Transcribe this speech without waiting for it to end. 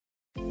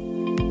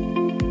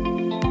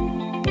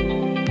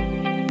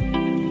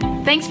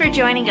Thanks for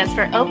joining us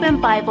for Open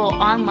Bible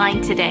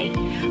Online today.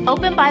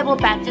 Open Bible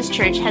Baptist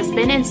Church has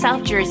been in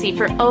South Jersey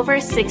for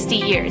over 60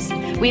 years.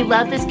 We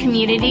love this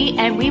community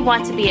and we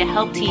want to be a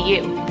help to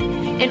you.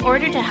 In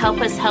order to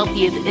help us help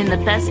you in the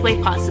best way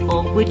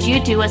possible, would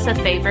you do us a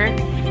favor?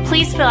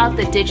 Please fill out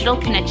the digital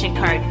connection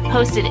card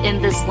posted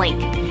in this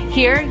link.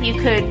 Here you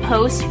could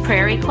post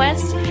prayer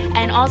requests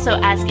and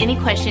also ask any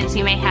questions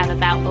you may have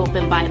about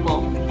Open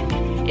Bible.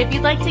 If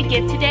you'd like to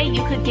give today,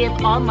 you could give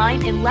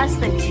online in less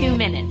than 2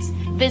 minutes.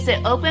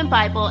 Visit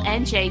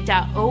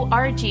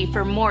openbiblenj.org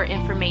for more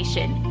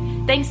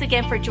information. Thanks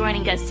again for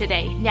joining us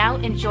today. Now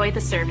enjoy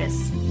the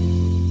service.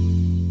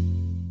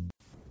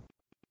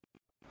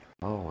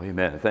 Oh,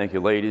 amen. Thank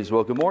you, ladies.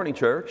 Well, good morning,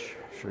 church.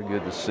 Sure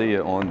good to see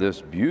you on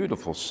this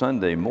beautiful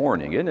Sunday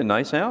morning. Isn't it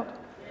nice out?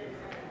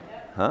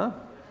 Huh?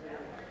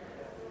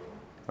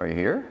 Are you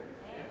here?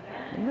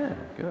 Amen.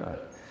 Good.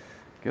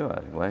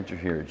 Good. Glad you're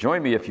here.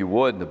 Join me, if you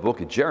would, in the book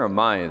of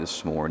Jeremiah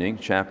this morning,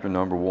 chapter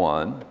number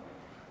 1.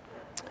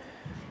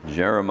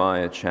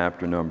 Jeremiah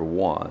chapter number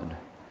 1.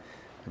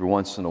 Every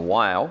once in a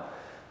while,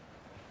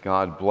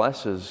 God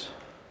blesses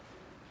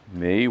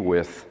me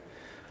with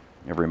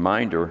a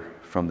reminder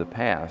from the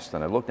past.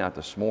 And I looked out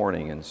this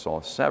morning and saw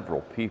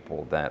several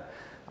people that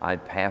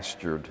I'd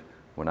pastored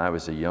when I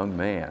was a young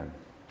man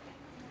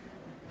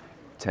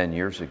 10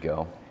 years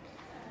ago.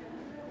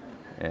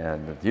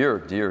 And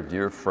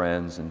dear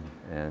friends, and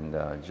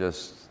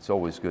just it's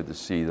always good to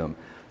see them.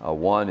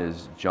 One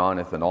is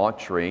Jonathan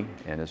Autry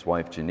and his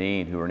wife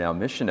Janine, who are now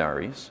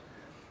missionaries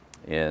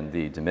in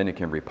the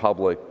Dominican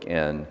Republic.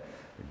 And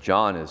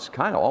John has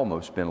kind of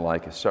almost been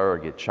like a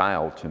surrogate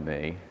child to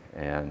me,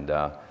 and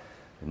I've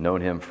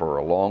known him for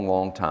a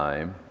long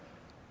time.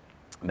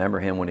 Remember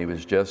him when he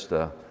was just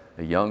a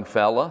young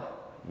fella,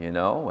 you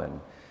know, and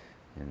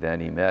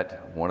then he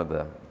met one of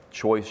the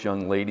choice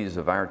young ladies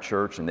of our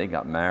church, and they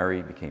got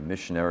married, became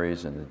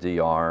missionaries in the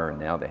DR, and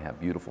now they have a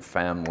beautiful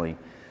family.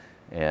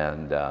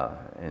 And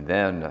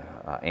then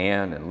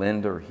Ann and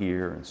Linda are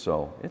here, and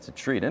so it's a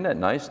treat. Isn't that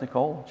nice,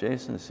 Nicole,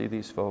 Jason, to see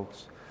these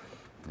folks?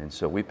 And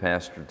so we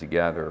pastored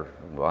together.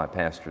 Well, I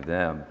pastored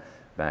them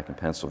back in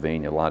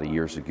Pennsylvania a lot of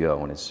years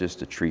ago, and it's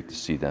just a treat to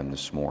see them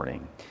this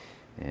morning.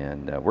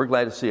 And we're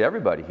glad to see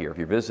everybody here. If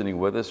you're visiting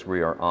with us,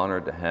 we are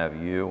honored to have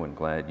you and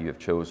glad you have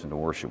chosen to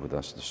worship with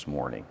us this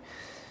morning.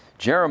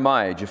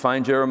 Jeremiah, did you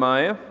find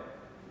Jeremiah?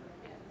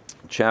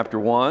 Chapter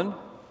 1.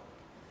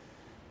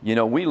 You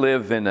know, we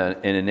live in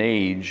an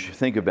age,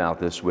 think about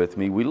this with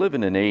me, we live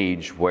in an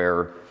age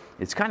where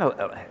it's kind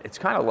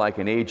of like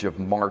an age of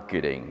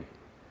marketing.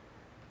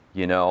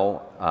 You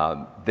know,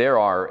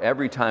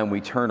 every time we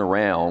turn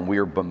around, we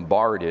are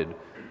bombarded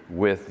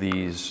with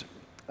these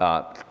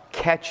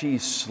catchy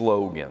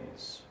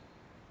slogans,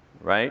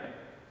 right?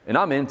 And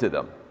I'm into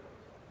them.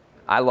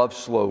 I love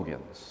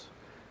slogans.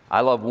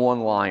 I love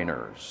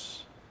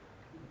one-liners.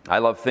 I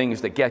love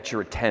things that get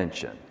your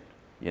attention,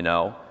 you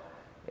know.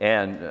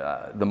 And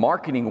the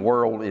marketing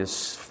world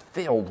is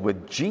filled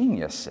with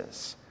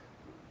geniuses.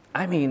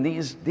 I mean,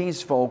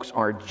 these folks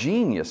are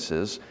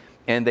geniuses,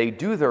 and they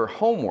do their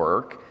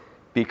homework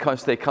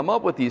because they come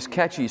up with these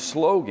catchy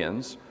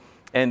slogans,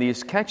 and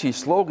these catchy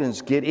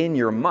slogans get in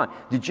your mind.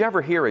 Did you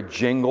ever hear a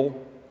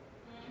jingle?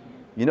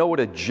 You know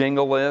what a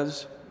jingle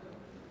is?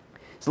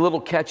 It's a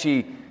little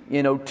catchy,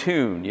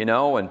 tune,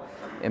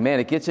 and man,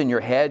 it gets in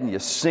your head and you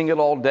sing it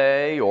all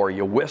day or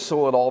you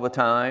whistle it all the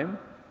time,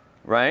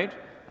 right?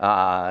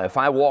 If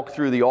I walk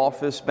through the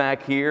office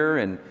back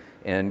here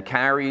and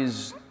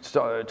Carrie's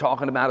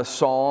talking about a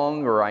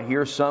song, or I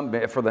hear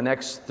something, for the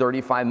next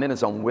 35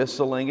 minutes I'm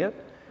whistling it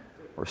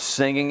or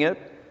singing it,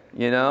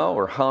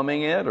 or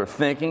humming it or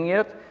thinking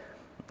it.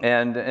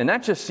 And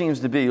that just seems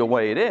to be the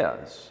way it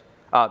is.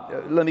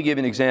 Let me give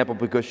you an example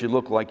because you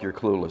look like you're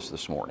clueless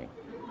this morning.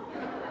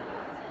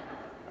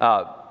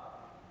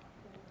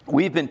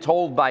 We've been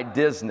told by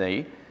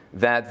Disney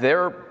that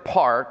their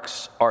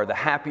parks are the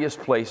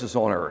happiest places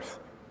on earth,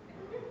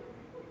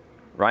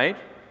 right?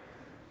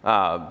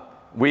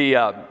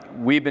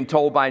 We've been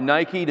told by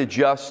Nike to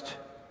just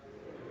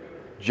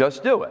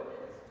do it.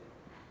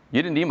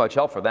 You didn't need much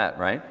help for that,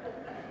 right?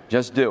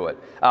 Just do it.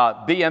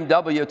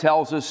 BMW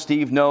tells us,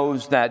 Steve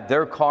knows, that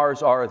their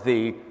cars are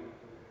the,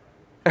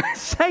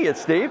 say it,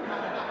 Steve,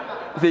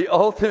 the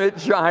ultimate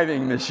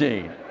driving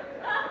machine.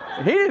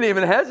 He didn't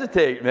even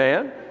hesitate,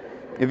 man.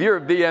 If you're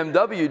a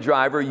BMW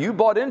driver, you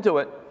bought into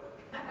it.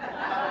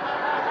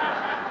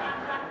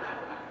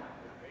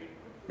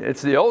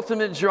 It's the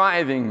ultimate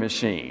driving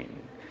machine.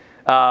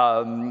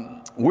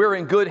 We're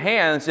in good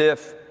hands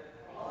if...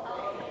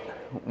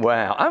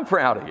 Wow, I'm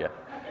proud of you.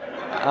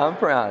 I'm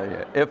proud of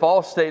you. If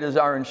Allstate is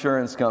our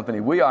insurance company,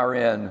 we are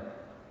in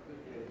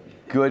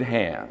good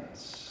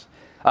hands.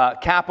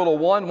 Capital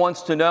One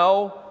wants to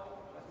know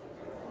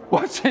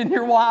what's in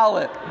your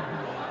wallet.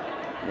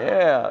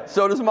 Yeah,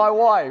 so does my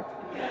wife.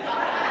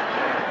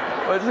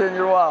 What's in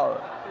your wallet?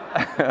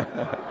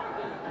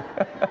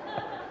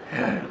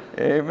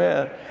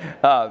 Amen.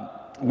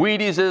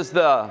 Wheaties is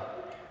the...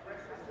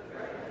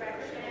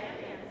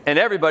 And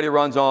everybody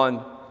runs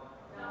on...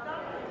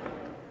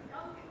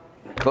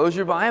 Close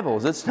your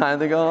Bibles. It's time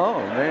to go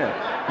home,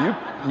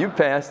 man. You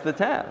passed the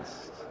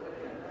test.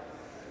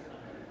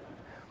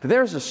 But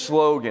there's a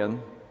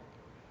slogan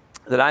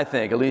that I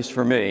think, at least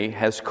for me,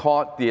 has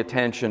caught the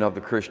attention of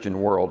the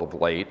Christian world of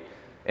late,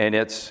 and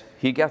it's,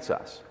 He gets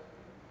us.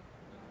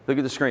 Look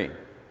at the screen.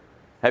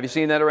 Have you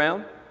seen that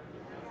around?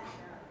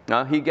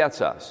 No, He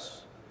gets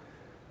us.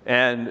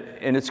 And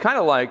it's kind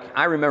of like,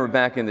 I remember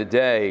back in the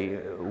day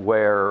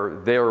where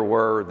there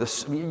were,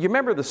 you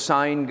remember the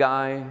sign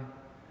guy?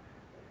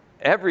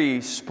 Every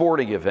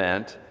sporting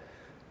event,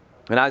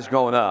 when I was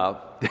growing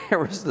up, there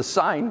was the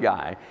sign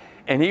guy.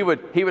 And he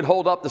would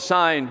hold up the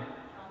sign,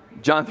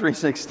 John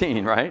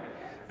 3:16, right?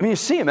 I mean, you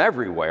see him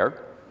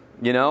everywhere,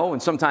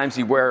 and sometimes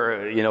he'd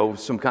wear,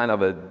 some kind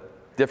of a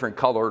different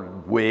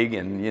colored wig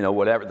and,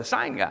 whatever, the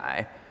sign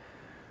guy.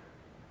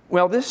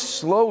 Well, this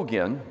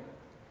slogan,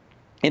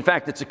 in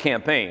fact, it's a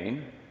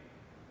campaign,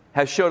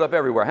 has showed up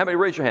everywhere. How many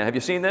raise your hand? Have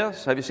you seen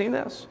this? Have you seen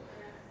this?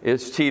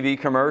 It's TV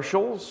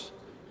commercials.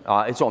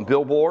 It's on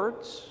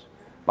billboards.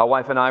 My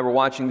wife and I were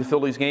watching the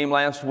Phillies game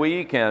last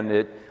week,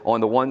 and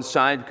on the one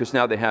side, because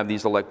now they have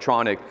these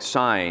electronic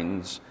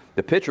signs,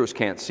 the pitchers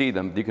can't see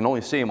them. You can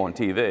only see them on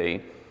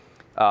TV.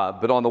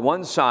 But on the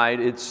one side,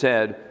 it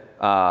said,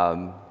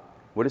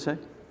 what did it say?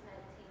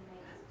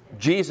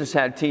 Jesus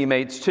had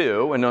teammates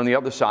too. And on the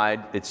other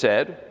side, it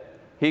said,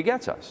 He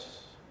gets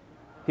us.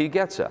 He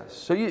gets us.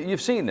 So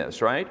you've seen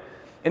this, right?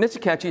 And it's a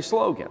catchy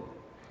slogan.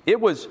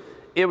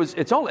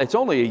 It's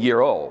only a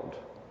year old.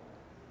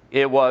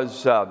 It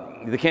was,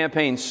 the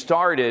campaign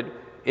started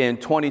in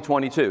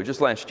 2022, just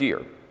last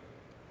year.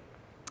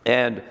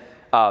 And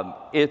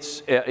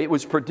it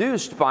was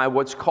produced by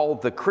what's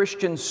called the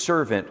Christian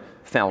Servant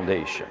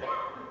Foundation.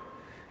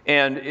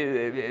 And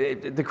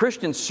the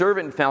Christian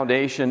Servant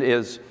Foundation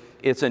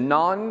it's a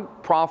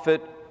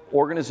non-profit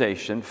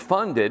organization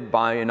funded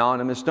by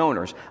anonymous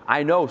donors.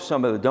 I know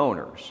some of the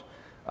donors.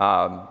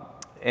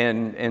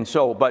 It's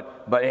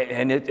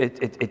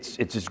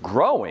just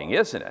growing,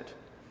 isn't it?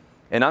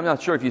 And I'm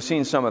not sure if you've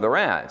seen some of their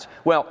ads.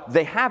 Well,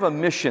 they have a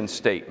mission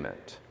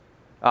statement.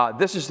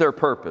 This is their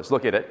purpose.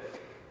 Look at it.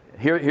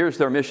 Here's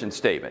their mission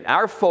statement.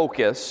 Our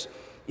focus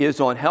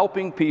is on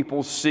helping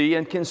people see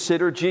and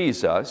consider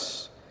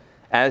Jesus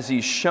as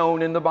He's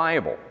shown in the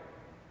Bible.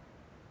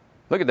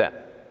 Look at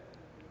that.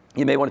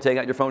 You may want to take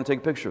out your phone and take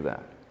a picture of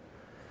that.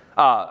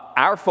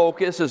 Our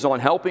focus is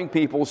on helping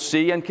people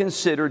see and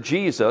consider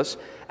Jesus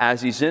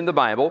as He's in the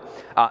Bible.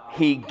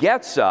 He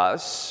gets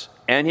us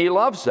and He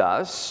loves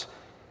us.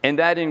 And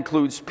that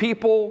includes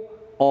people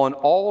on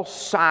all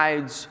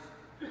sides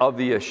of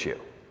the issue.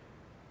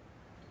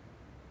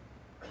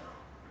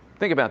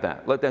 Think about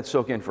that. Let that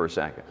soak in for a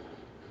second.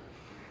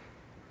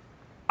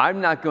 I'm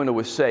not going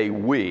to say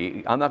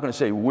we,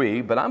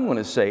 but I'm going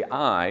to say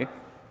I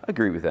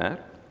agree with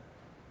that.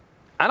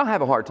 I don't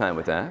have a hard time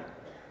with that.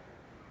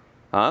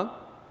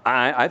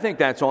 I think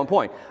that's on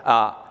point.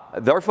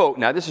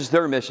 Now, this is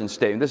their mission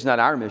statement. This is not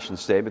our mission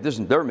statement. This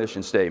is their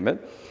mission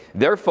statement.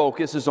 Their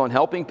focus is on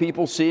helping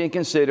people see and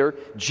consider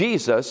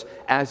Jesus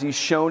as He's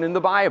shown in the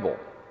Bible.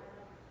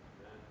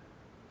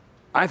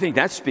 I think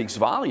that speaks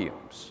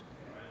volumes.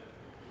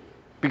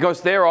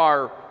 Because there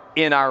are,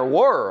 in our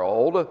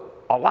world,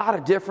 a lot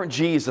of different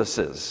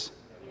Jesuses.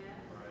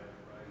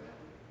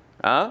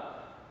 And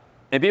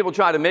people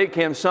try to make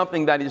Him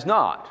something that He's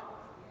not.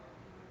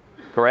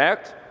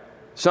 Correct?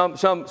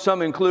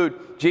 Some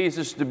include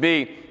Jesus to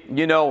be,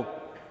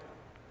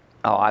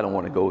 I don't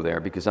want to go there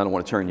because I don't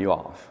want to turn you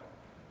off.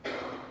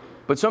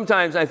 But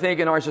sometimes I think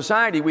in our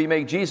society we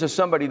make Jesus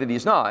somebody that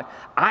He's not.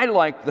 I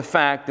like the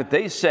fact that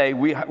they say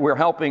we're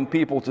helping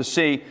people to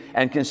see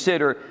and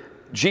consider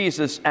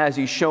Jesus as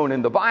He's shown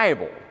in the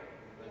Bible.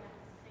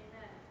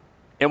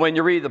 And when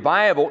you read the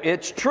Bible,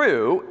 it's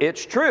true,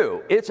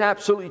 it's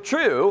absolutely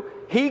true.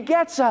 He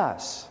gets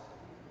us.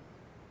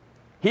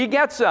 He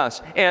gets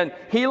us, and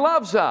He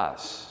loves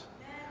us.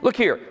 Look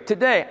here,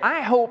 today,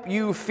 I hope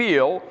you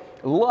feel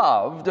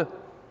loved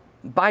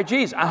by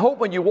Jesus. I hope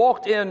when you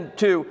walked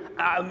into,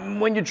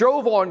 when you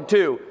drove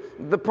onto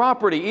the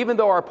property, even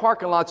though our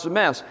parking lot's a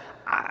mess,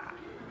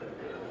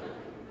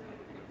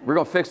 we're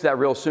going to fix that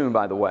real soon,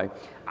 by the way.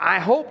 I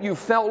hope you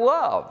felt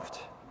loved.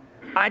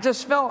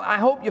 I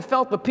hope you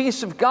felt the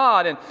peace of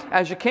God. And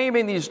as you came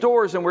in these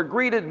doors and were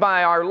greeted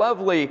by our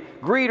lovely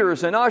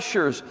greeters and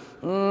ushers,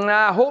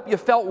 I hope you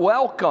felt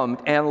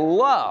welcomed and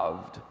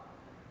loved,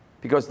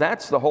 because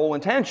that's the whole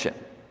intention,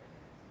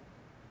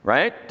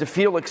 right? To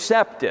feel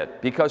accepted,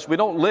 because we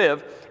don't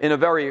live in a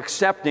very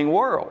accepting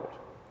world.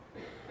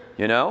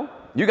 You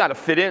got to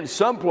fit in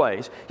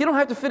someplace. You don't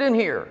have to fit in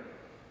here.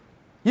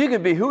 You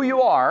can be who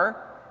you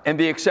are and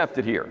be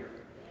accepted here.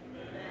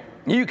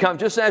 You come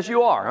just as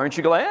you are. Aren't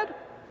you glad?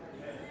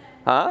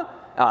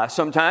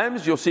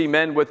 Sometimes you'll see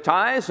men with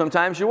ties.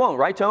 Sometimes you won't.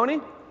 Right,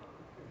 Tony?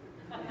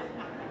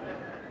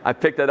 I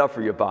picked that up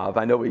for you, Bob.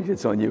 I know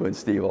it's on you and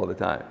Steve all the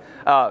time.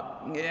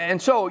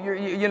 And so,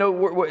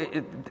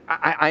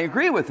 I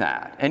agree with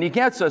that. And He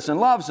gets us and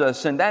loves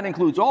us, and that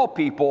includes all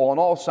people on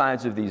all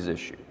sides of these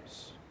issues.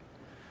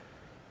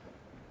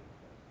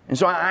 And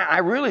so I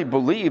really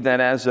believe that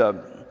as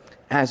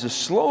a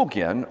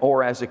slogan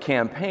or as a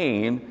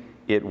campaign,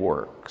 it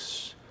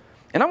works.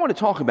 And I want to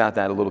talk about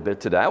that a little bit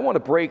today. I want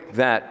to break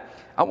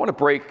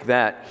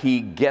that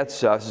he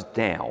gets us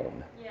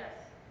down. Yes.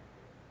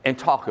 And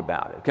talk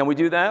about it. Can we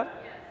do that?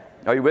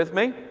 Yes. Are you with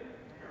me?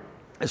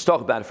 Let's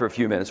talk about it for a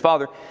few minutes.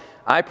 Father,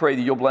 I pray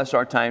that you'll bless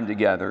our time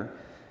together.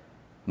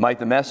 Might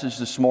the message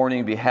this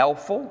morning be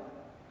helpful.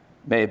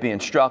 May it be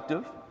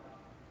instructive.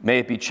 May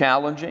it be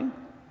challenging.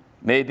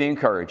 May it be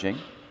encouraging.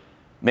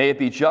 May it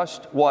be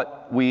just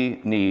what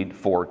we need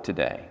for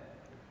today.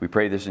 We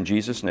pray this in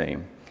Jesus'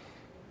 name,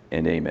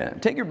 and amen.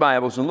 Take your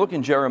Bibles and look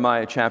in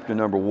Jeremiah chapter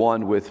number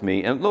 1 with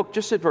me, and look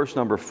just at verse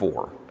number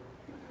 4.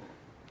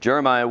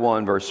 Jeremiah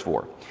 1, verse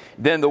 4.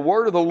 Then the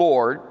word of the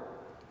Lord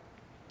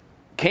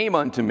came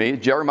unto me,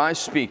 Jeremiah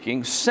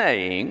speaking,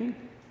 saying,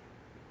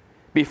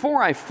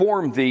 Before I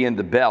formed thee in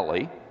the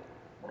belly,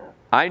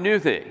 I knew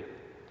thee.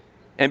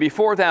 And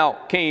before thou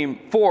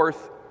came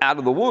forth out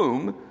of the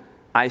womb,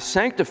 I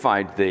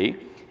sanctified thee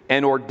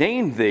and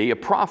ordained thee a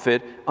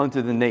prophet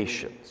unto the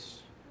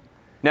nations.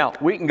 Now,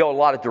 we can go a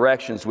lot of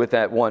directions with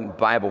that one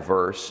Bible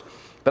verse,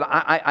 but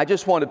I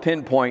just want to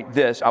pinpoint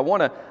this.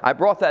 I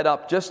brought that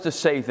up just to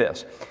say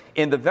this.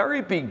 In the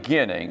very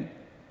beginning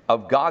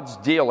of God's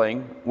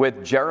dealing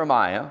with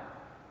Jeremiah,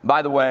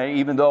 by the way,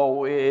 even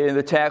though in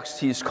the text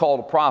he's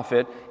called a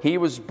prophet, he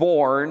was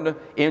born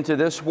into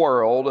this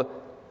world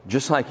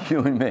just like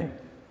you and me,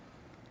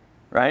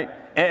 right?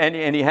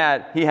 And he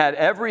had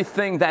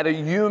everything that a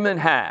human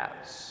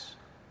has.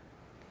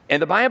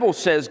 And the Bible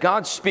says,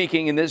 God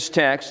speaking in this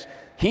text,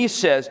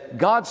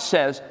 God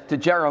says to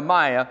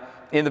Jeremiah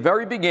in the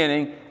very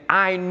beginning,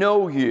 I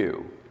know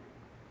you.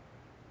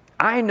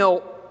 I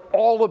know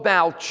all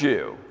about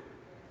you.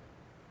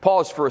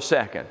 Pause for a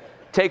second.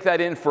 Take that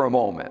in for a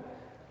moment.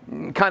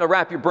 Kind of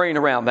wrap your brain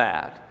around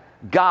that.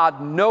 God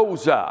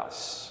knows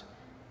us.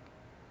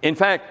 In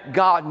fact,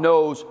 God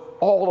knows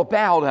all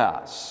about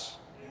us.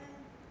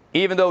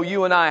 Even though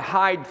you and I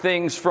hide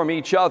things from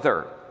each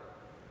other.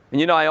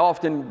 And I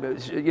often,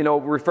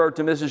 refer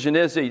to Mrs.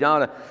 Yannizzi,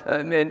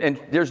 and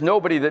there's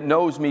nobody that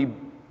knows me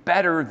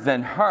better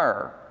than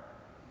her.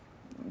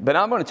 But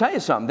I'm going to tell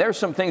you something. There's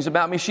some things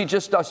about me she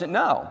just doesn't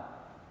know.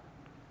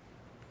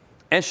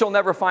 And she'll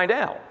never find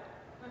out.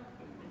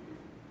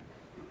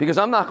 Because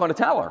I'm not going to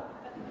tell her.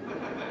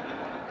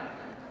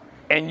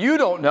 And you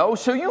don't know,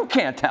 so you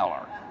can't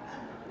tell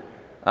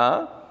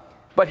her.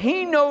 But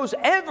he knows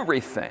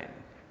everything.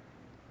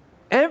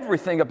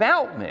 Everything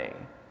about me.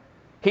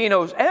 He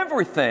knows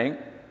everything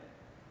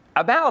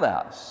about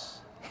us.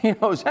 He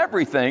knows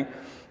everything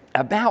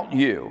about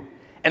you.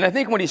 And I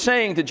think what he's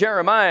saying to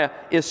Jeremiah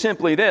is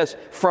simply this: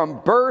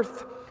 from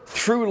birth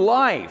through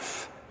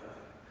life.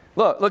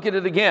 Look at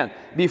it again.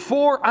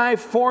 Before I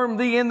formed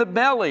thee in the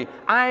belly,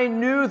 I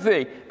knew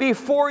thee.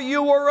 Before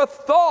you were a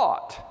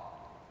thought,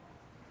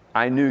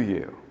 I knew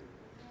you.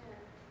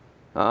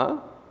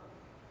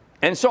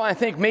 And so I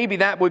think maybe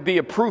that would be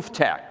a proof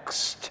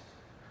text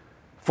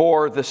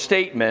for the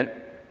statement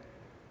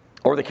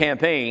or the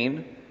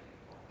campaign,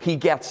 he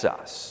gets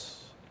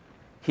us.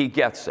 He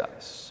gets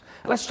us.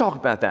 Let's talk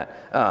about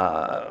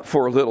that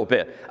for a little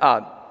bit.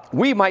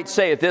 We might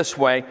say it this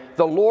way: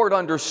 the Lord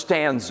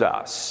understands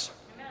us.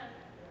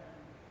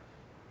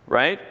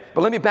 Right?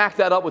 But let me back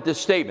that up with this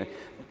statement.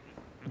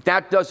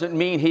 That doesn't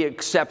mean he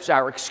accepts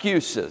our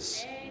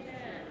excuses.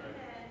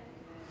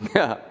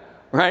 Yeah,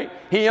 right?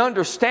 He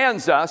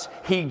understands us.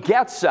 He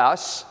gets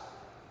us.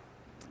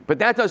 But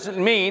that doesn't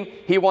mean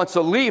he wants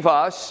to leave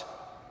us,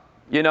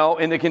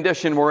 in the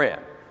condition we're in.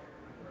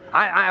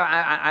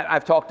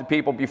 I've talked to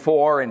people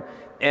before,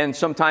 and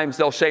sometimes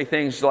they'll say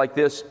things like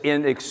this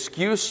in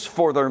excuse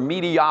for their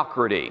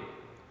mediocrity,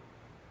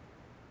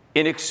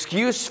 in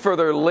excuse for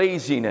their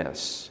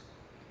laziness,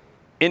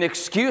 in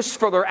excuse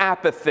for their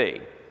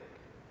apathy,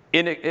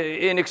 in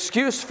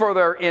excuse for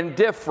their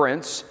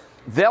indifference.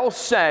 They'll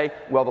say,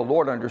 well, the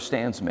Lord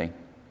understands me.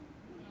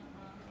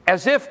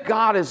 As if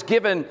God has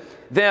given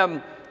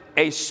them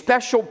a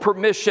special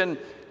permission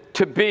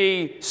to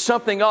be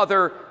something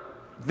other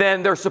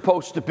than they're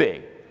supposed to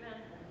be.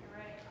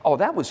 Oh,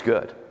 that was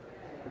good.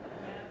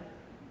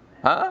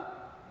 Huh?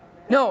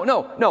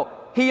 No.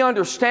 He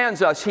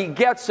understands us. He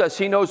gets us.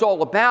 He knows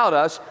all about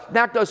us.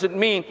 That doesn't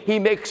mean he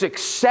makes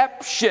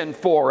exception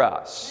for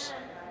us.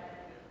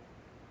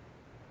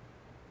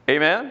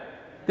 Amen?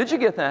 Did you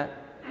get that?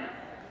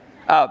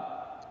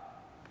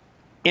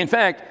 In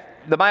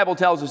fact, the Bible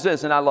tells us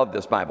this, and I love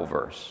this Bible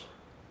verse.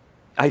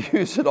 I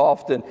use it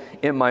often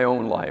in my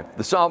own life.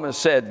 The psalmist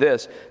said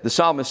this. The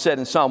psalmist said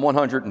in Psalm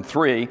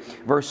 103,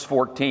 verse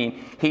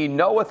 14, He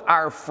knoweth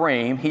our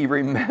frame. He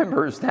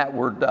remembers that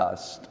we're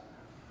dust.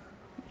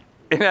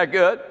 Isn't that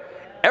good?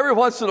 Every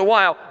once in a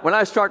while, when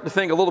I start to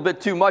think a little bit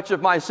too much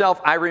of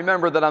myself, I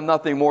remember that I'm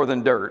nothing more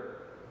than dirt.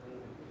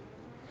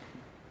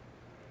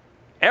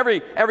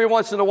 Every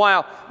once in a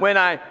while, when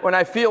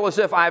I feel as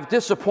if I've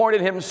disappointed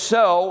him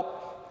so,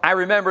 I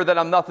remember that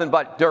I'm nothing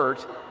but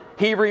dirt.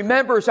 He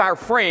remembers our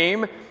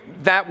frame,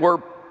 that we're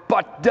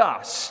but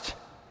dust.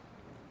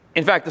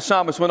 In fact, the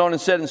psalmist went on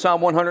and said in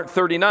Psalm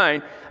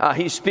 139,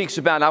 he speaks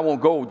about, I won't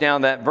go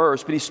down that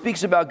verse, but he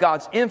speaks about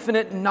God's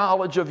infinite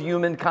knowledge of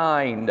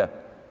humankind. Did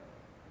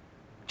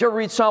you ever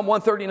read Psalm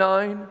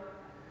 139?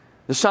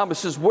 The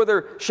psalmist says,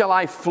 whither shall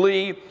I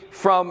flee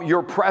from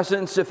your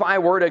presence if I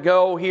were to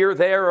go here,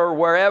 there, or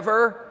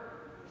wherever?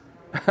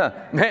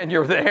 Man,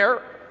 you're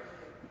there,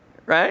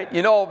 right?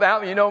 You know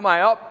about me, you know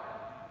my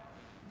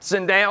ups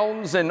and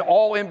downs and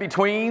all in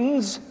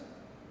betweens.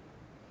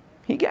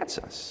 He gets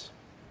us.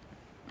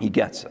 He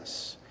gets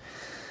us.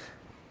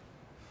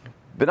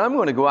 But I'm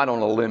going to go out on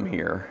a limb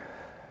here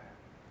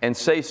and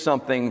say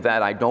something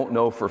that I don't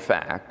know for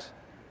fact,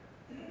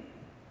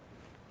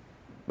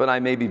 but I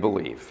maybe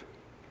believe.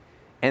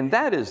 And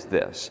that is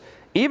this.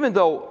 Even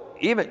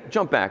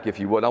jump back if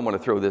you would. I want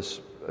to throw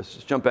this,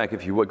 jump back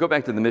if you would. Go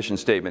back to the mission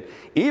statement.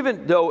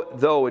 Even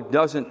though it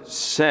doesn't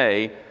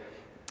say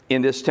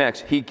in this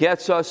text, he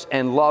gets us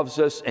and loves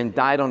us and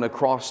died on the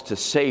cross to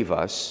save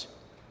us,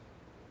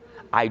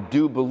 I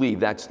do believe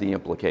that's the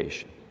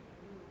implication.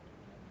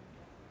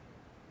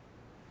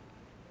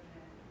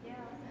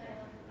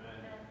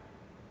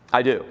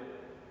 I do.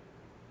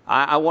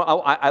 I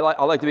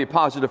like to be a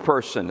positive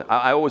person.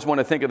 I always want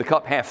to think of the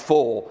cup half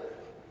full.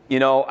 You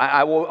know,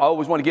 I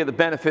always want to give the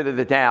benefit of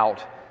the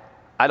doubt.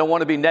 I don't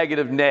want to be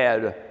negative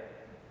Ned.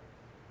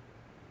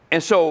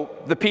 And so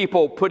the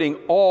people putting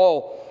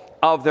all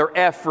of their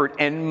effort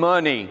and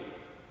money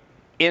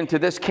into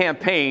this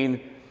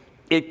campaign,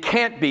 it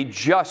can't be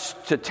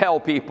just to tell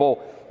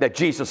people that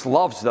Jesus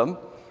loves them,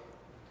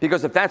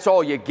 because if that's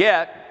all you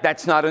get,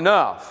 that's not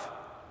enough.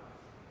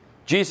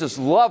 Jesus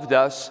loved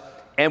us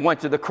and went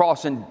to the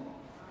cross and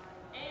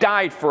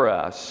died for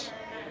us,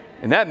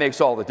 and that makes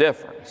all the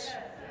difference.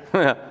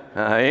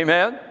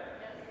 Amen?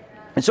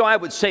 And so I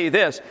would say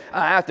this,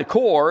 at the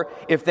core,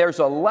 if there's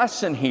a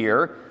lesson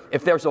here,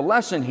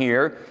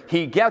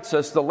 he gets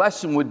us, the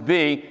lesson would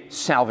be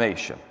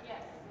salvation.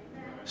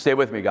 Stay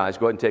with me, guys.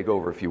 Go ahead and take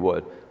over if you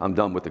would. I'm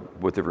done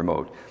with the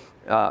remote.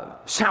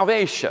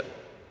 Salvation.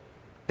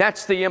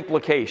 That's the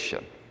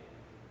implication,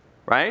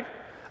 right?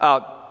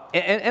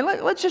 And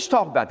let's just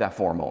talk about that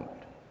for a moment.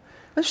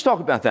 Let's talk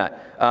about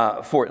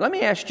that for it. Let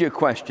me ask you a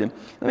question.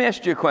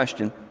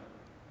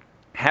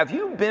 Have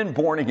you been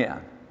born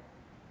again?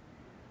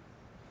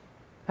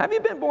 Have you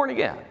been born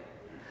again?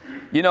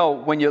 You know,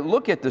 when you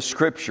look at the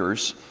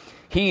Scriptures,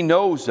 He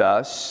knows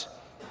us,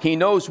 He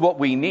knows what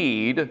we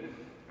need,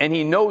 and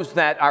He knows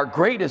that our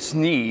greatest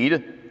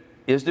need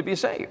is to be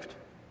saved.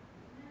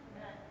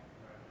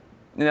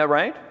 Isn't that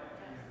right?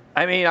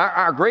 I mean,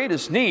 our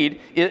greatest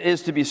need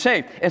is to be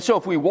saved. And so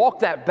if we walk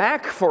that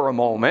back for a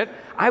moment,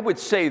 I would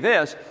say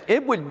this,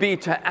 it would be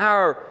to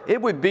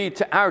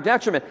our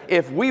detriment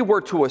if we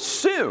were to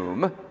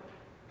assume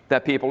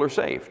that people are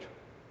saved.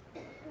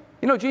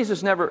 You know,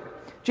 Jesus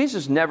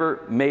never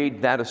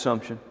made that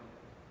assumption.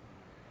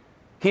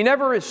 He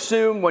never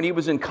assumed when he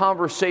was in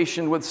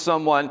conversation with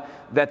someone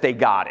that they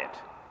got it,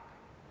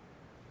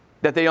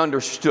 that they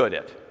understood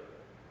it.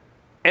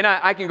 And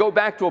I can go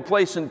back to a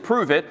place and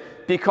prove it,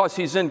 because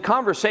he's in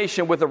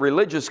conversation with a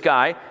religious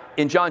guy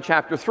in John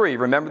chapter 3.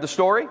 Remember the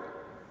story? You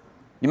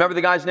remember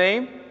the guy's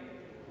name?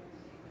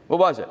 What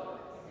was it?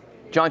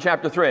 John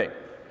chapter 3.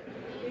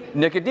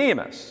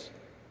 Nicodemus.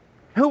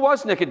 Who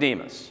was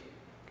Nicodemus?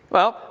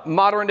 Well,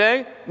 modern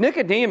day,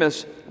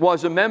 Nicodemus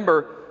was a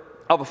member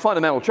of a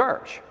fundamental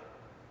church.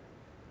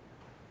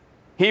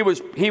 He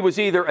was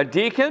either a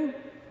deacon,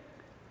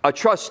 a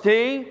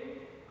trustee,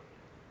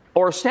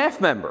 or a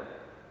staff member.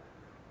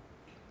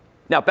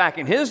 Now, back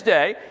in his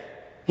day,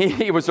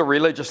 he was a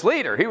religious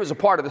leader. He was a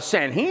part of the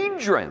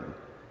Sanhedrin.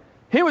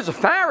 He was a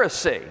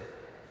Pharisee,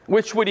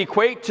 which would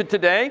equate to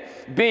today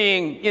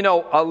being,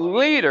 a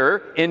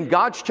leader in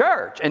God's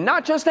church. And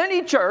not just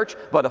any church,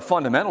 but a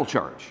fundamental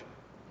church.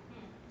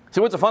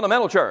 So what's a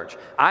fundamental church?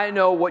 I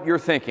know what you're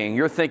thinking.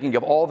 You're thinking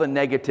of all the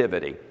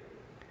negativity.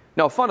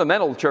 No, a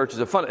fundamental church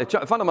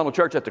fundamental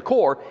church at the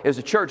core is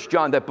a church,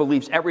 John, that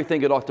believes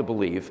everything it ought to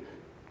believe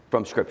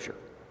from Scripture.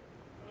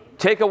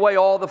 Take away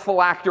all the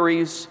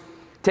phylacteries.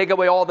 Take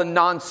away all the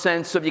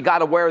nonsense of you got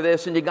to wear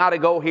this and you got to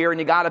go here and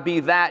you got to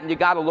be that and you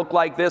got to look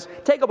like this.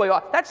 Take away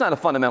all. That's not a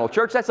fundamental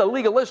church. That's a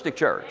legalistic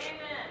church.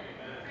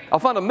 Amen. A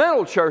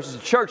fundamental church is a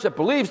church that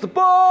believes the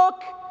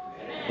book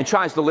and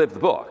tries to live the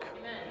book.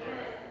 Amen.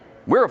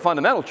 We're a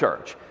fundamental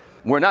church.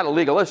 We're not a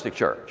legalistic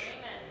church.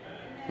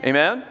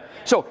 Amen?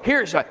 So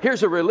here's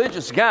a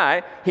religious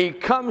guy. He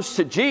comes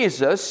to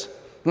Jesus,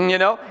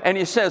 and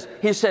he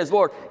says,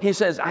 Lord,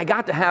 I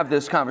got to have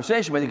this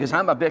conversation with you because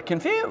I'm a bit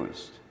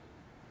confused.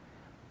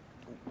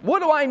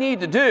 What do I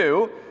need to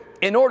do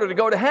in order to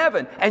go to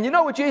heaven? And you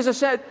know what Jesus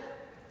said?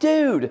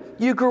 Dude,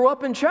 you grew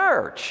up in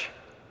church.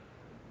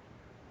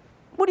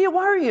 What do you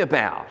worry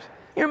about?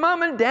 Your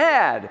mom and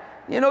dad,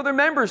 they're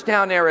members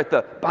down there at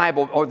the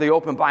Bible or the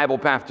Open Bible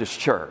Baptist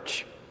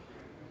Church.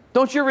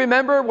 Don't you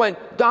remember when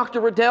Dr.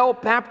 Riddell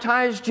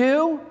baptized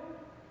you?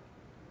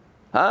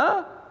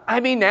 Huh? I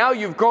mean, now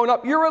you've grown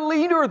up. You're a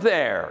leader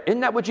there.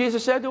 Isn't that what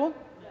Jesus said to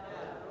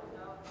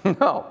him?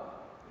 No.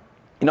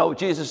 You know what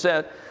Jesus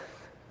said?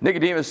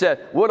 Nicodemus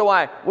said, what do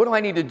I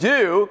need to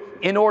do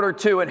in order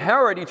to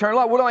inherit eternal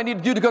life? What do I need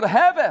to do to go to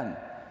heaven?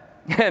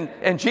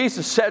 And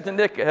Jesus said to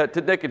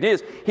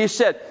Nicodemus, he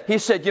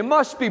said, you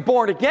must be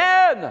born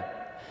again.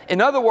 In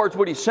other words,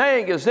 what he's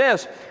saying is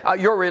this: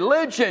 your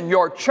religion,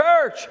 your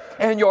church,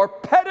 and your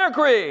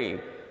pedigree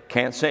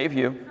can't save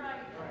you.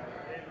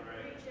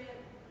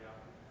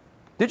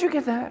 Did you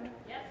get that?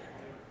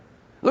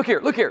 Look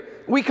here.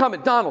 We come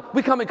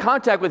in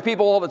contact with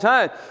people all the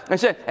time.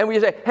 And we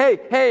say,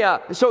 hey,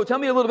 so tell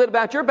me a little bit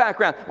about your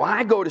background. Well,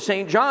 I go to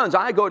St. John's.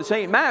 I go to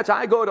St. Matt's.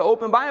 I go to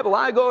Open Bible.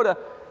 I go to...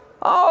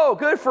 Oh,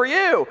 good for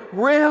you.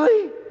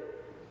 Really?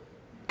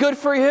 Good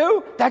for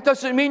you? That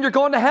doesn't mean you're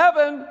going to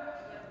heaven.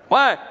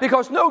 Why?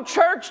 Because no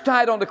church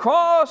died on the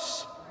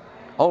cross.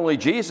 Only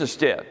Jesus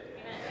did.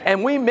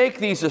 And we make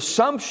these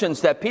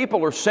assumptions that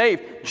people are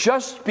saved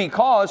just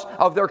because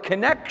of their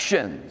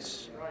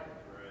connections,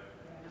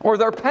 or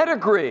their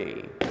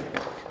pedigree,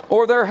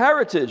 or their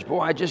heritage.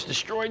 Boy, I just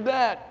destroyed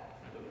that.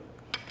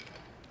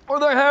 Or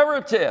their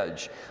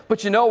heritage.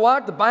 But you know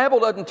what? The Bible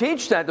doesn't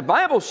teach that. The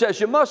Bible says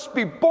you must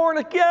be born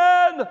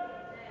again.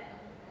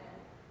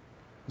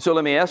 So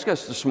let me ask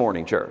us this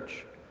morning,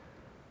 church.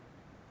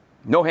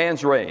 No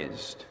hands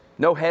raised.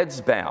 No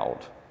heads bowed.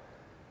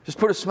 Just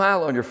put a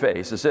smile on your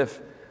face as if,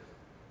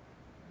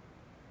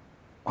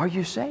 are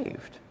you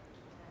saved?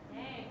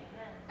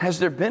 Has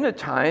there been a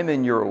time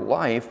in your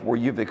life where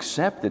you've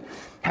accepted?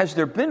 Has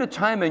there been a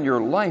time in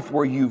your life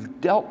where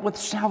you've dealt with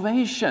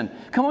salvation?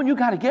 Come on, you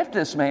got to get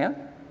this,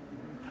 man.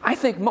 I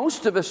think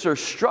most of us are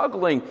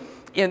struggling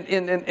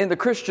in the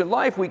Christian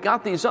life. We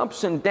got these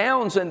ups and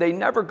downs, and they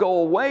never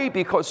go away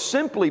because,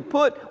 simply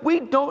put, we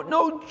don't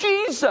know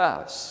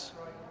Jesus.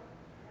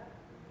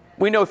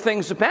 We know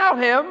things about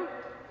Him.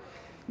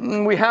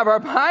 We have our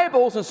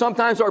Bibles, and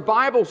sometimes our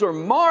Bibles are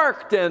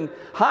marked and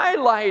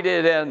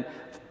highlighted and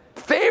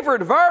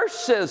favored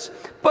verses,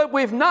 but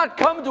we've not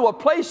come to a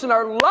place in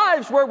our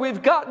lives where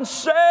we've gotten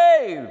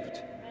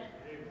saved.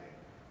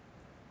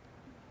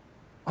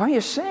 Are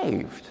you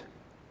saved?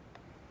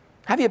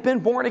 Have you been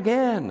born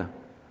again?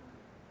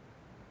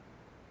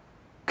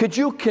 Could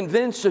you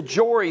convince a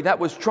jury that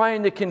was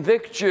trying to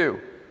convict you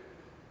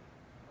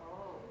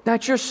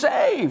that you're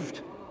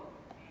saved?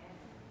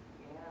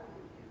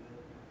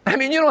 I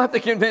mean, you don't have to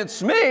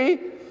convince me.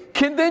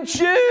 Convince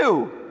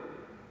you.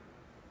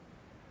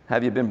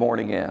 Have you been born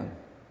again?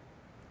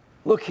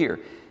 Look here.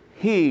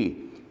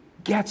 He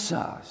gets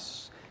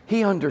us.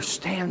 He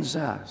understands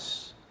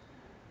us.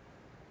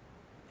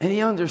 And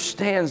He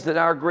understands that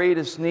our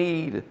greatest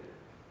need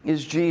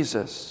is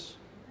Jesus.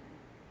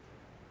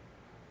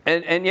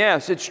 And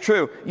yes, it's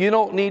true. You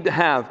don't need to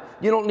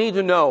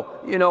know,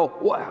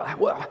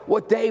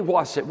 what day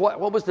was it?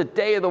 What was the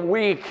day of the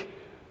week?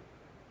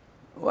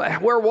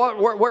 Where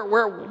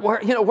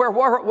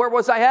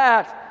was I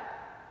at?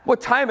 What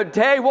time of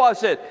day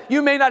was it?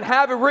 You may not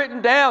have it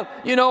written down.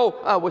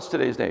 What's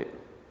today's date?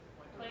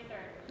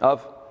 23rd.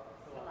 Of?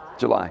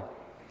 July.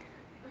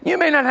 You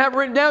may not have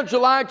written down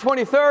July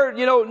 23rd,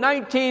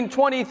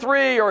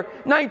 1923 or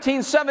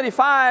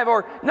 1975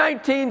 or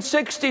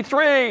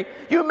 1963.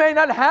 You may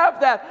not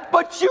have that,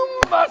 but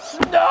you must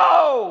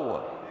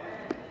know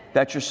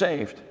that you're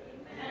saved.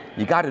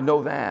 You got to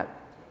know that.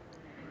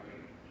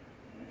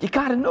 You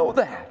got to know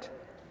that.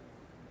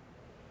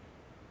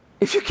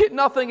 If you get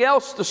nothing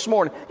else this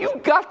morning,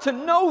 you've got to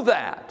know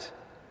that.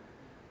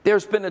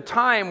 There's been a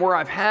time where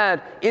I've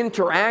had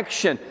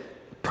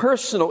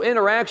personal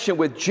interaction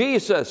with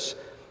Jesus.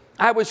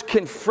 I was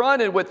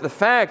confronted with the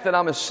fact that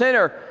I'm a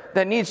sinner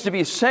that needs to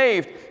be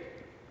saved.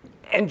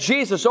 And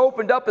Jesus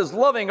opened up His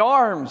loving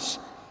arms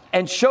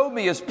and showed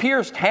me His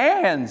pierced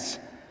hands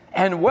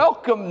and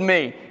welcomed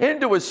me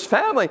into His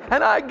family.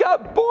 And I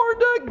got born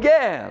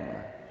again.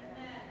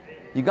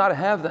 You got to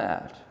have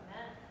that.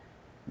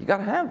 You got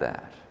to have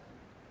that.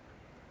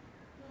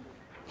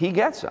 He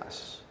gets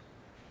us.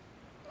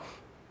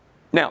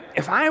 Now,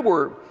 if I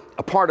were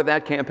a part of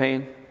that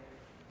campaign,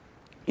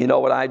 you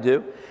know what I'd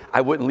do? I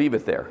wouldn't leave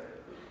it there.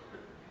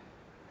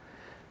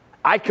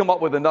 I'd come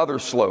up with another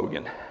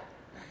slogan.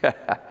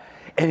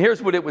 And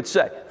here's what it would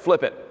say.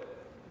 Flip it.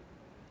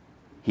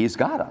 He's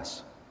got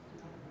us.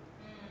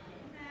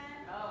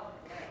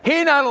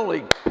 He not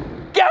only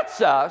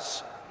gets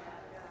us,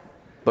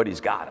 but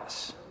He's got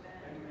us.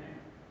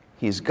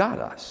 He's got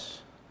us.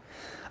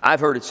 I've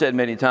heard it said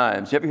many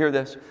times. You ever hear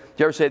this? Do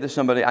you ever say this to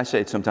somebody? I say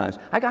it sometimes.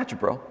 I got you,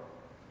 bro.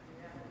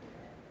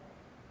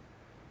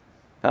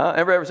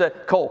 Ever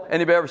said, Cole,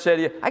 anybody ever say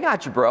to you, I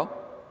got you, bro?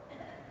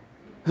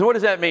 So what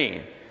does that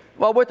mean?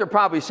 Well, what they're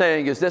probably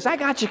saying is this: I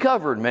got you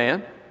covered,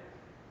 man.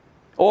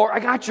 Or I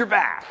got your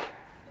back.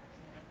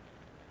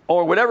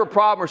 Or whatever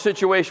problem or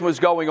situation was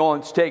going on,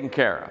 it's taken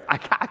care of. I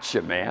got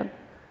you, man.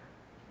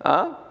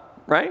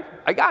 Right?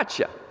 I got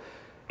you.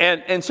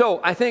 And so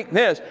I think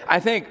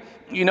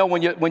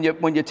when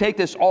you take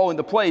this all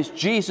into place,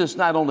 Jesus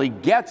not only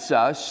gets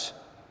us,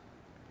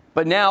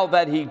 but now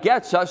that He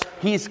gets us,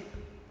 He's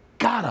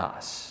got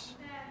us.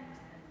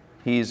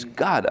 He's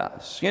got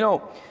us.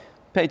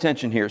 Pay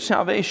attention here.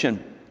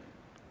 Salvation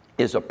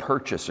is a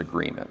purchase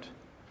agreement.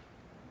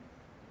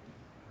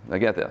 Now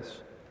get this.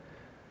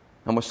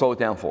 I'm going to slow it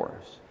down for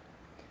us.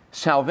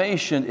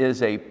 Salvation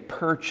is a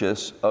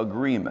purchase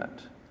agreement.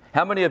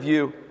 How many of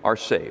you are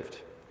saved?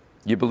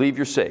 You believe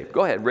you're saved?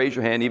 Go ahead, raise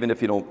your hand, even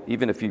if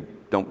you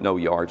don't know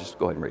you are. Just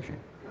go ahead and raise your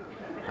hand.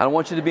 I don't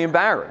want you to be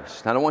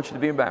embarrassed. I don't want you to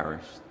be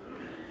embarrassed.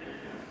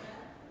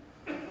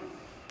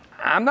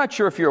 I'm not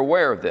sure if you're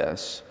aware of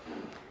this,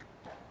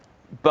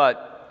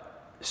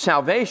 but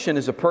salvation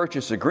is a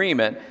purchase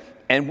agreement,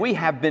 and we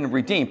have been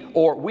redeemed,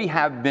 or we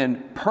have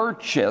been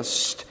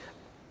purchased,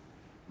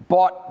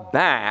 bought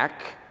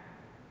back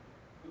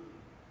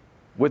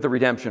with the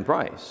redemption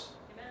price.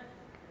 Amen.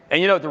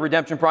 And you know what the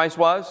redemption price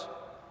was?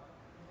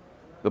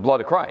 The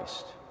blood of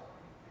Christ.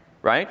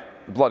 Right?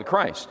 The blood of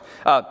Christ.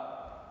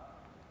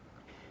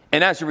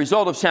 And as a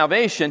result of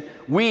salvation,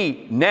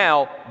 we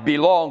now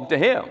belong to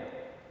Him.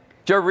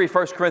 Did you ever read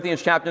 1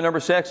 Corinthians chapter number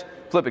 6?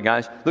 Flip it,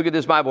 guys. Look at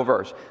this Bible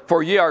verse.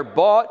 For ye are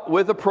bought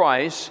with a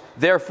price,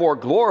 therefore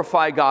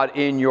glorify God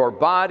in your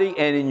body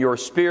and in your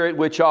spirit,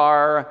 which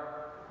are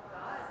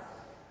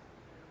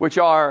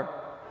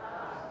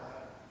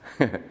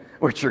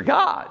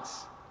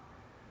God's.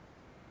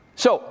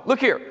 So, look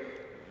here.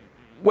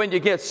 When you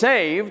get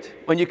saved,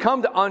 when you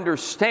come to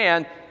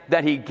understand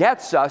that He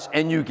gets us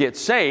and you get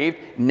saved,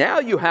 now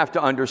you have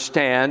to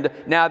understand,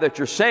 now that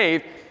you're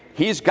saved,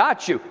 He's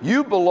got you.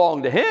 You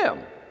belong to Him.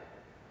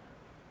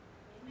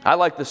 I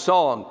like the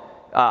song,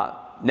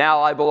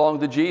 Now I Belong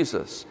to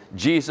Jesus.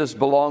 Jesus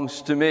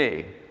belongs to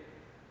me.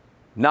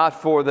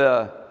 Not for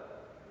the...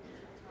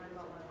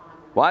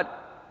 What?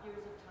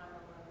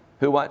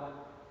 Who what?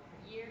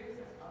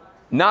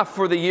 Not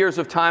for the years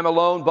of time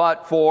alone,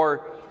 but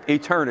for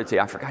eternity.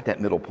 I forgot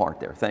that middle part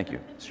there. Thank you,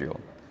 Sheila.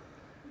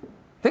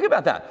 Think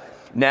about that.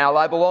 Now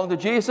I belong to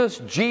Jesus.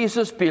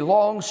 Jesus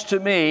belongs to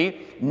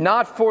me,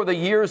 not for the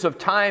years of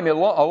time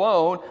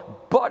alone,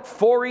 but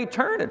for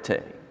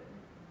eternity.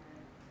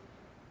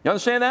 You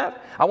understand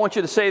that? I want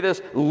you to say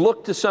this.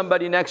 Look to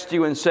somebody next to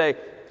you and say,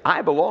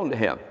 I belong to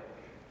Him.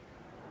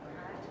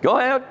 Go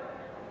ahead.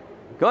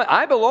 Go ahead.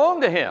 I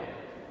belong to Him.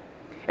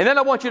 And then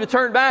I want you to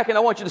turn back and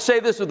I want you to say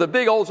this with the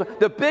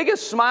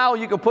biggest smile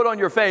you can put on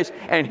your face,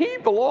 and He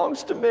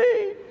belongs to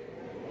me.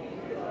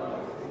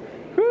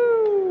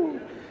 Woo.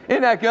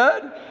 Isn't that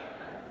good?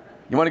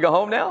 You want to go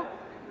home now?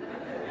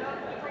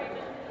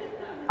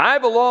 I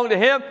belong to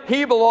Him.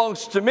 He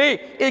belongs to me.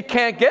 It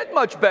can't get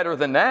much better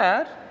than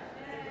that.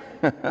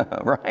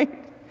 Right?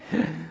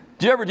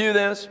 Do you ever do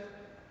this?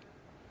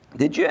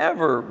 Did you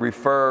ever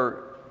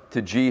refer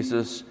to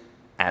Jesus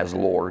as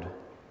Lord?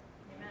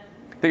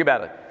 Think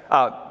about it.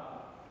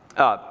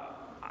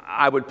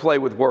 I would play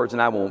with words,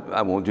 and I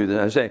won't do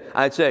this.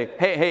 I'd say,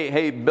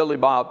 hey, Billy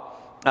Bob,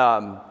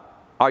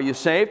 are you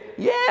saved?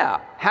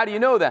 Yeah. How do you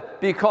know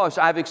that? Because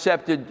I have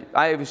accepted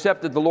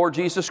the Lord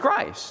Jesus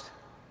Christ.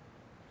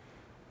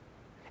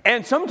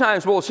 And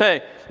sometimes we'll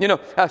say,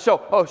 Betty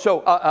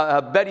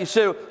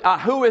Sue,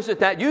 who is it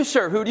that you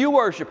serve? Who do you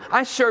worship?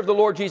 I serve the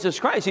Lord Jesus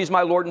Christ. He's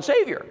my Lord and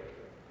Savior.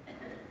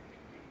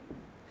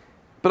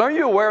 But are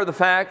you aware of the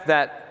fact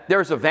that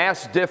there's a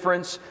vast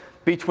difference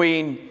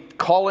between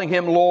calling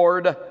Him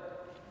Lord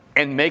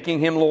and making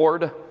Him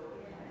Lord?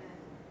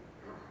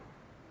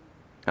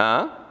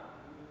 Huh?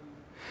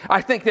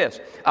 I think this.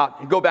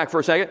 Go back for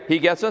a second. He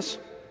gets us.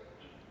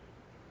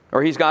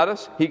 Or He's got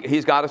us.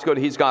 He's got us. Go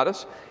to He's got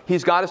us.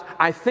 He's got us.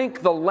 I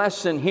think the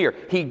lesson here,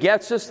 He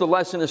gets us. The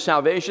lesson is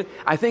salvation.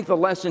 I think the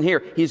lesson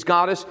here, He's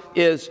got us,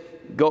 is,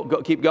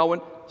 keep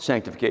going,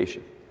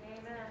 sanctification.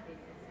 Amen.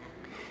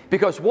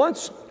 Because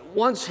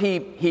once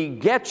He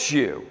gets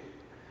you,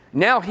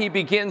 now He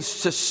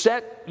begins to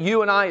set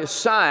you and I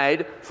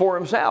aside for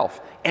Himself.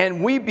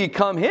 And we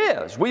become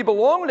His. We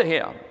belong to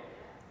Him.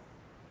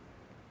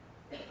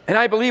 And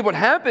I believe what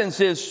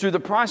happens is through the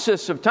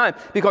process of time,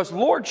 because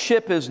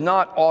lordship is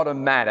not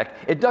automatic.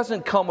 It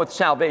doesn't come with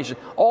salvation.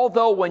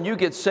 Although when you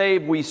get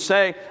saved, we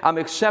say, I'm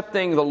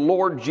accepting the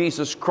Lord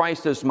Jesus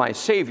Christ as my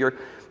Savior.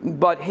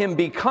 But Him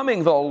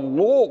becoming the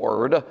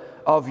Lord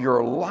of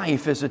your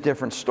life is a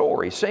different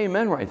story. Say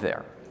amen right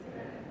there.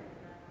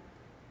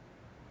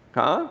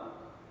 Huh?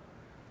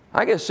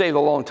 I got saved a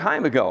long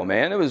time ago,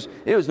 man. It was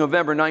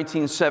November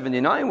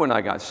 1979 when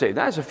I got saved.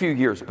 That's a few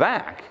years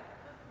back.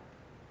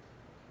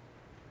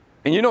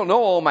 And you don't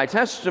know all my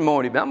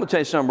testimony, but I'm going to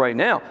tell you something right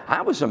now.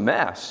 I was a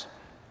mess.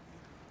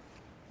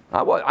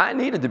 I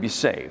needed to be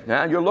saved.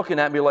 Now, you're looking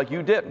at me like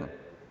you didn't.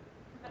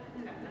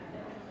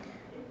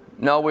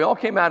 No, we all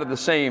came out of the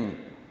same,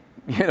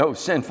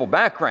 sinful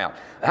background.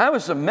 I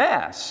was a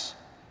mess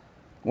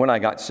when I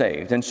got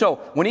saved. And so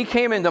when He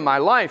came into my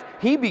life,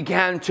 He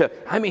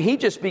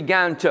just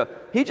began to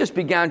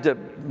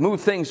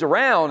move things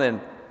around,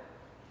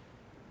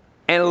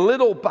 and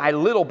little by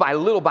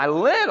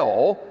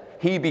little,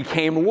 He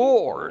became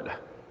Lord.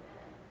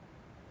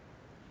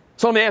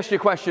 So let me ask you a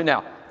question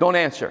now. Don't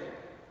answer.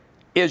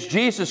 Is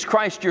Jesus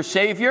Christ your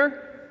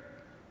Savior?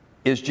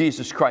 Is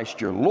Jesus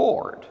Christ your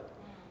Lord?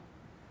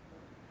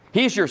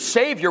 He's your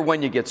Savior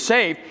when you get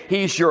saved.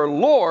 He's your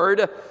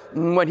Lord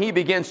when He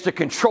begins to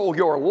control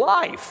your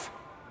life.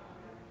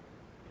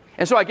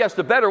 And so I guess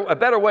a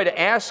better way to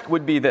ask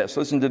would be this.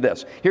 Listen to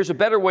this. Here's a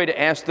better way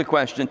to ask the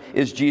question,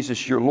 is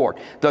Jesus your Lord?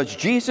 Does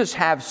Jesus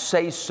have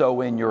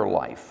say-so in your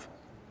life?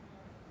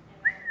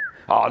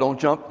 Oh, don't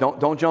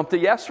jump to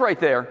yes right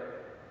there.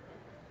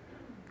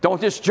 Don't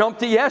just jump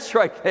to yes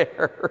right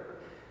there.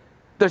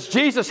 Does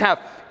Jesus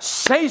have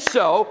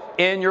say-so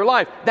in your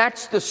life?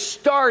 That's the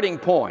starting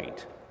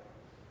point.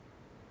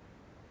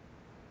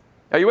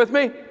 Are you with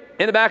me?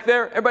 In the back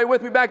there? Everybody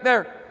with me back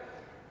there?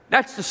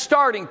 That's the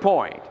starting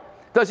point.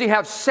 Does he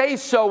have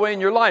say-so in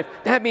your life?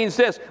 That means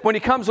this. When he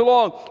comes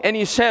along and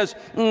he says,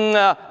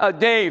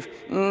 Dave,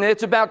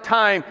 it's about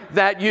time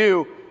that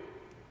you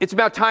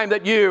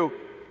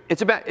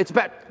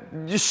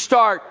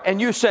start,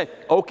 and you say,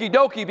 okie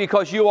dokie,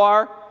 because you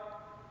are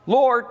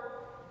Lord.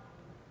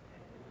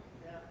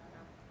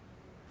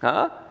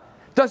 Huh?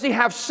 Does he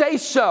have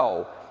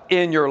say-so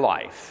in your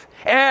life?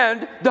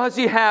 And does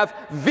he have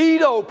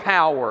veto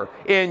power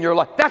in your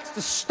life? That's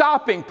the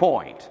stopping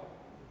point.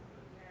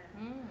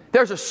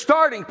 There's a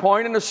starting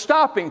point and a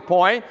stopping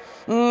point.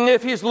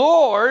 If he's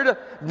Lord,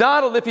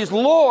 Donald, if he's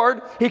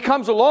Lord, he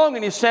comes along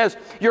and he says,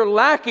 you're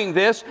lacking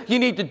this, you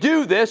need to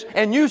do this,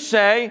 and you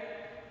say,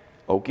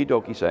 okie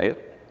dokie, say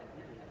it.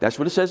 That's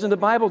what it says in the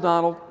Bible,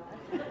 Donald.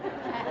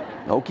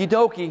 Okie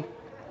dokie.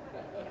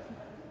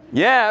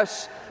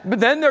 Yes,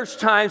 but then there's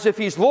times if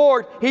he's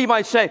Lord, he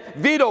might say,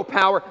 veto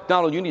power.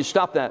 Donald, you need to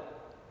stop that.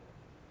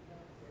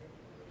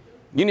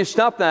 You need to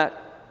stop that.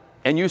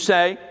 And you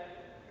say,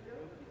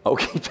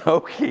 okie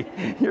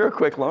dokie. You're a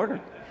quick learner.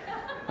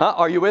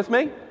 Are you with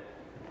me?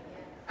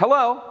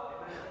 Hello?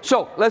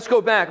 So let's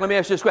go back. Let me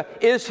ask you this question.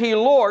 Is he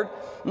Lord?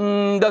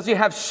 Does he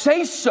have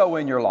say-so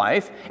in your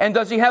life? And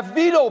does he have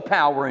veto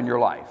power in your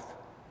life?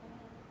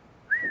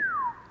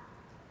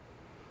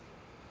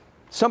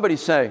 Somebody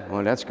say,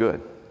 well, that's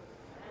good.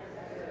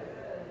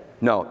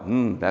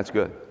 No, that's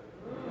good.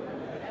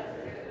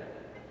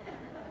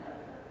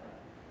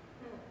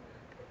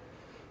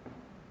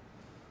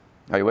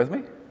 Are you with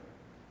me?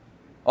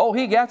 Oh,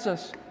 he gets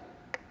us.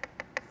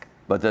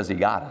 But does he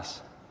got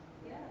us?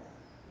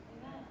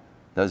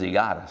 Does he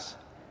got us?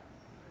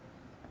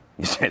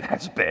 You say,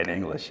 that's bad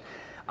English.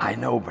 I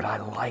know, but I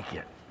like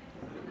it.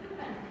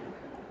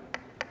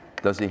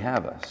 Does he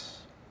have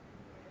us?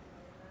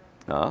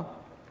 Huh?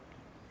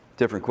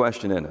 Different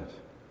question, isn't it?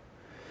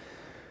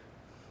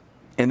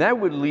 And that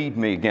would lead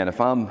me, again, if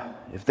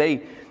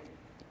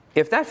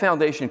that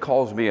foundation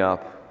calls me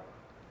up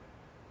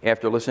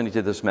after listening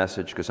to this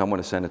message, because I'm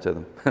going to send it to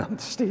them. I'm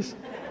just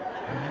teasing.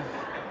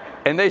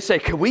 And they say,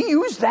 can we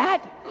use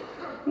that?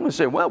 I'm going to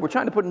say, well, we're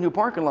trying to put a new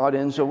parking lot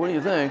in, so what do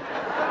you think?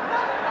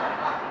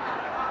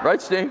 Right,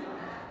 Steve?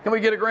 Can we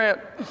get a grant?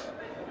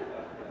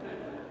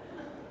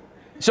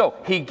 So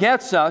he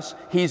gets us.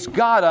 He's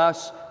got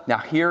us. Now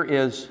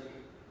here's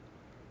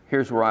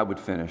where I would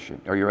finish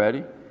it. Are you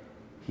ready?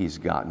 He's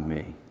got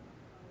me.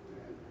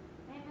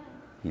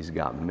 He's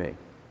got me.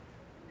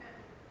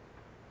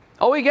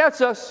 Oh, he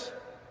gets us.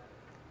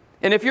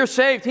 And if you're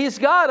saved, he's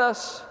got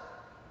us.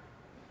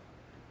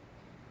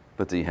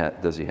 But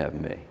does he have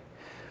me?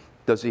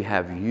 Does he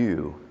have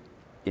you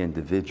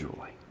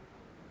individually?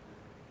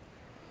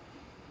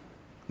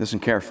 Listen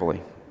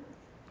carefully.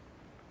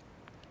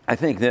 I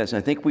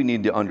think we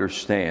need to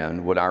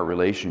understand what our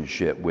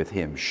relationship with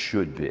him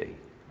should be.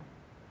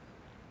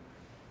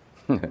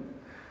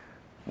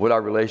 What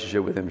our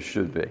relationship with him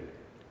should be.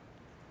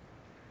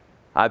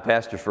 I've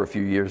pastored for a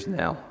few years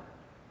now.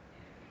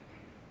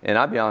 And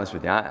I'll be honest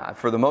with you,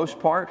 for the most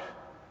part,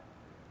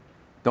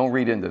 don't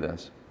read into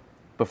this,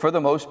 but for the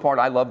most part,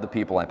 I love the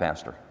people I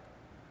pastor.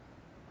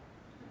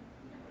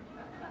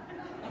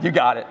 You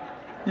got it.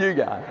 You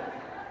got it.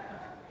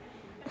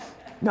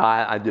 No,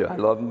 I do. I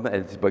love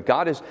them. But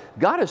God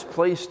has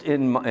placed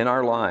in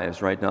our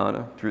lives, right,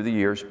 Donna, through the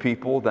years,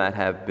 people that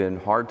have been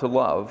hard to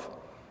love,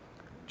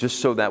 just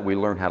so that we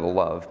learn how to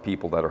love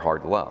people that are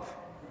hard to love.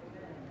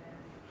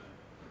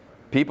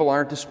 People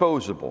aren't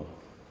disposable.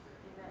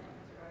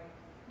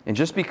 And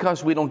just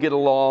because we don't get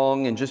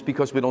along, and just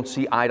because we don't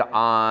see eye to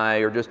eye,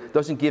 or just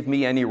doesn't give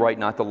me any right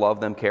not to love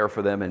them, care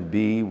for them, and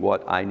be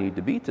what I need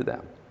to be to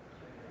them.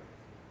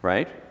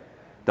 Right?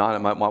 Donna,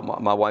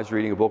 my wife's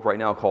reading a book right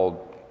now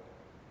called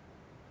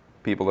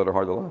People That Are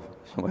Hard to Love.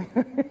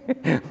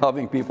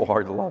 Loving people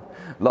hard to love.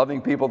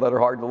 Loving people that are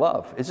hard to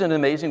love. Isn't it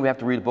amazing we have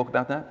to read a book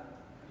about that?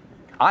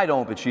 I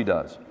don't, but she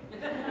does.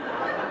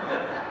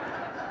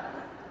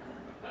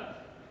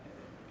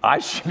 I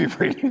should be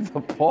reading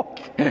the book.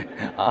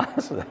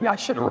 Honestly, I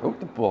should have wrote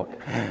the book.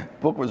 The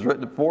book was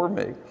written for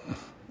me,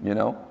 you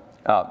know.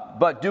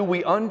 But do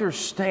we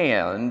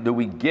understand, do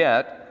we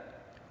get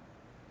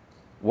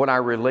what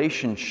our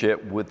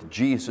relationship with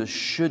Jesus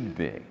should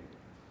be?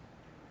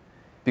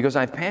 Because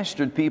I've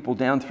pastored people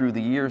down through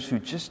the years who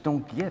just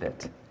don't get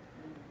it.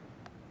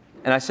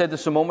 And I said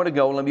this a moment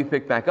ago, let me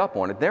pick back up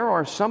on it. There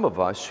are some of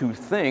us who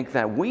think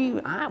that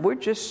we're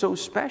just so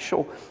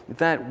special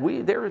that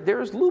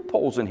there's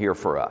loopholes in here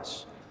for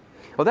us.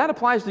 Well, that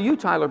applies to you,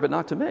 Tyler, but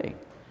not to me.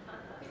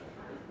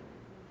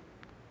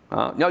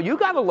 Now, you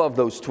got to love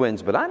those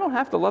twins, but I don't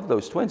have to love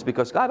those twins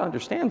because God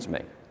understands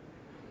me.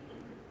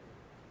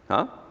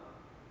 Huh?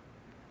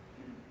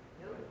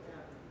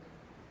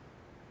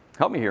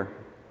 Help me here.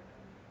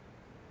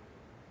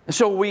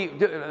 So let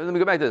me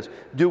go back to this.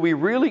 Do we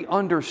really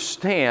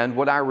understand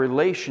what our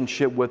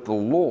relationship with the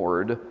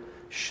Lord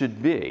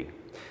should be?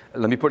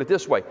 Let me put it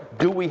this way.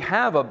 Do we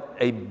have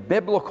a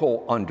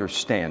biblical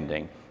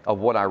understanding of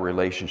what our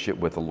relationship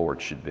with the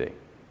Lord should be?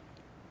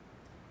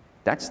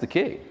 That's the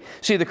key.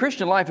 See, the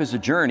Christian life is a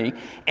journey,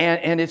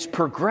 and it's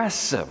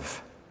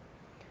progressive.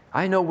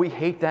 I know we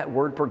hate that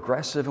word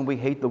progressive, and we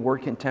hate the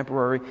word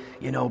contemporary,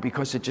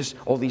 because it just,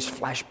 all these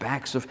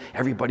flashbacks of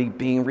everybody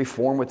being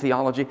reformed with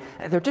theology.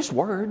 They're just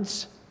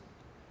words.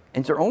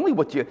 And they're only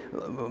what you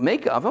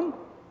make of them.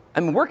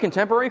 I mean, we're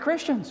contemporary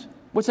Christians.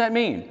 What's that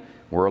mean?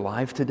 We're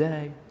alive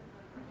today.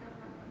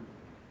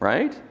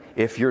 Right?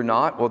 If you're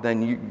not, well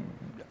then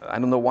I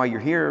don't know why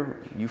you're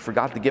here. You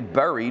forgot to get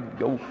buried.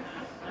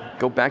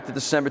 Go back to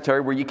the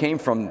cemetery where you came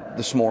from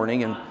this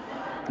morning. And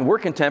we're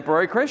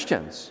contemporary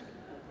Christians.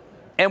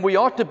 And we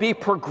ought to be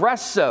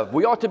progressive.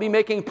 We ought to be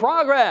making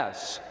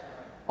progress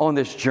on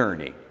this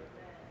journey.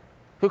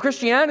 So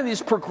Christianity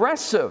is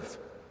progressive.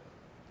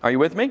 Are you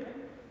with me?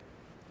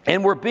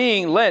 And we're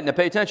being led, now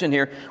pay attention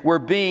here, we're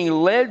being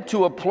led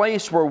to a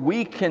place where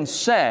we can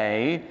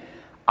say,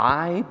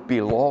 I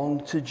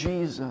belong to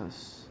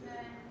Jesus.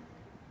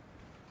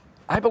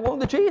 I belong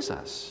to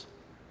Jesus.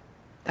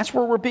 That's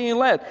where we're being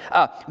led.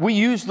 We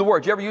use the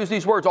words. You ever use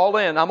these words? All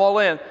in. I'm all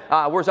in.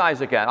 Where's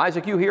Isaac at?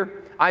 Isaac, you here?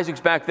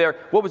 Isaac's back there.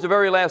 What was the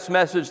very last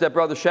message that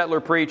Brother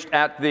Shetler preached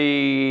at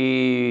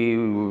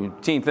the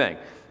teen thing?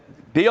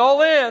 Be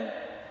all in.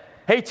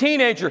 Hey,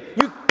 teenager,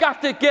 you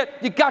got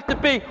to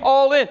be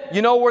all in.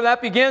 You know where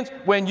that begins?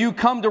 When you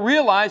come to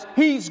realize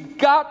He's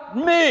got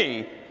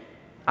me.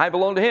 I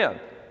belong to Him.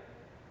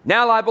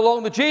 Now I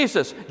belong to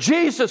Jesus.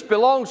 Jesus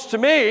belongs to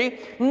me,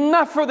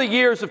 not for the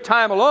years of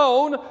time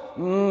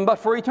alone, but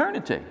for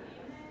eternity.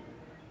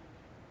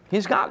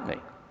 He's got me.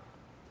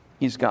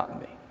 He's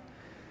got me.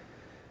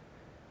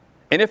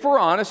 And if we're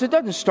honest, it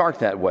doesn't start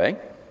that way.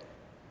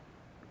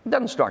 It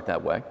doesn't start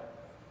that way.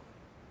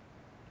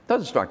 It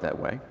doesn't start that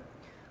way.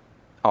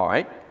 All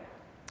right,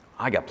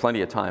 I got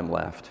plenty of time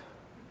left.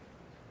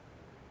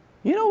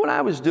 You know what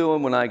I was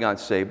doing when I got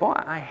saved? Boy,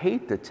 I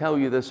hate to tell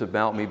you this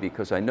about me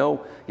because I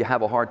know you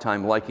have a hard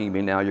time liking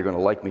me now. You're going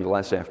to like me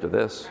less after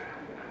this.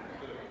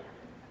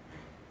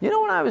 You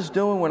know what I was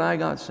doing when I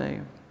got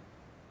saved?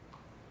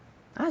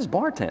 I was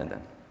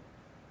bartending.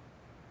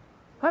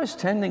 I was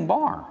tending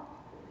bar.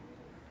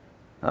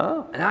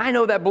 And I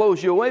know that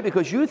blows you away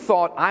because you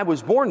thought I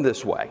was born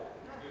this way.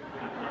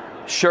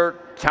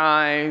 Shirt,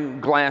 tie,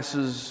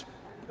 glasses,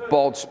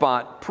 bald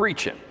spot,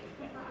 preaching.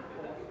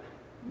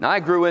 Now, I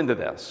grew into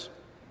this.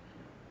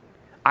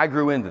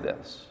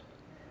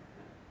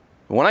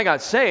 When I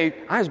got saved,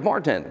 I was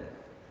bartending.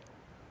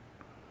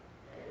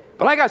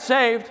 But I got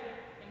saved.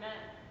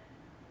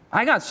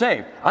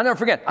 Amen. I'll never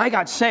forget. I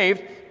got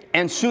saved,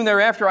 and soon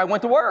thereafter, I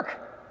went to work.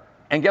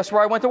 And guess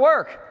where I went to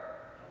work?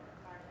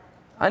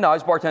 I know, I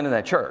was bartending at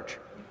that church.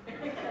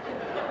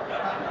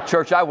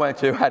 Church I went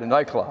to had a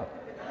nightclub.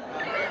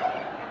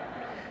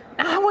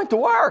 And I went to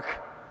work.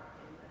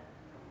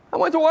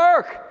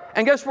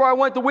 And guess where I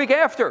went the week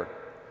after?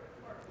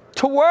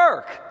 To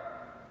work.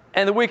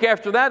 And the week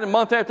after that, and a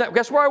month after that,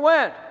 guess where I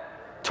went?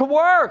 To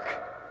work.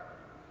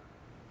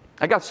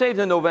 I got saved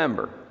in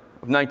November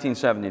of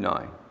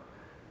 1979.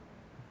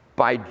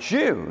 By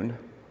June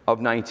of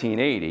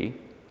 1980,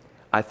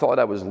 I thought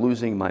I was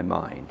losing my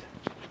mind.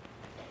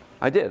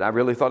 I did. I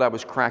really thought I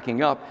was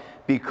cracking up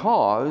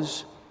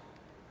because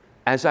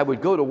as I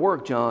would go to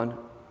work, John,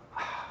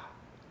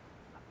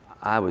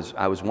 I was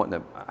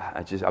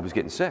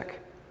getting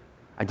sick.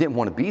 I didn't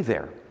want to be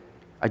there.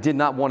 I did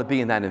not want to be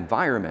in that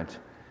environment.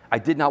 I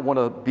did not want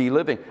to be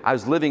living. I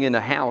was living in a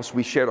house.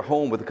 We shared a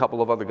home with a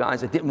couple of other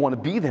guys. I didn't want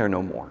to be there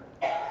no more.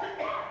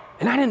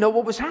 And I didn't know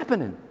what was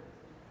happening.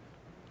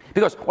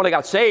 Because when I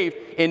got saved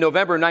in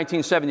November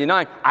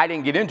 1979, I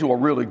didn't get into a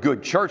really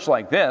good church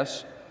like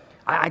this.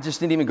 I just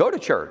didn't even go to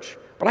church.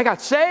 But I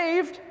got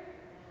saved.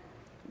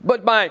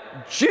 But by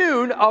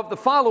June of the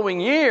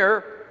following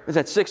year, is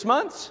that 6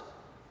 months?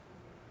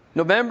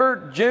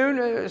 November,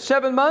 June,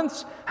 7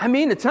 months? I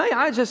mean, to tell you,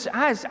 I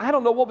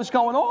don't know what was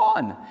going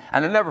on.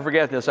 And I'll never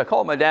forget this. I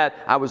called my dad.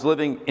 I was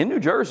living in New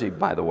Jersey,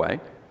 by the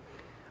way.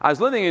 I was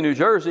living in New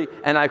Jersey,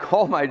 and I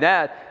called my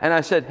dad, and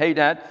I said, hey,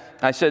 Dad,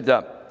 I said,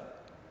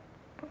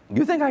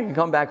 you think I can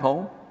come back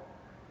home?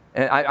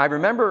 And I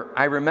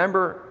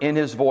remember in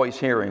his voice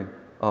hearing,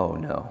 oh,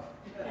 no.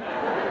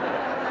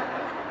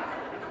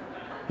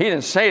 He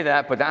didn't say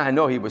that, but I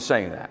know he was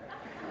saying that.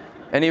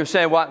 And he was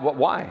saying, what,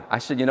 why? I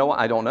said, you know what?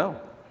 I don't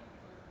know.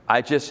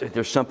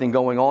 There's something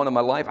going on in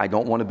my life. I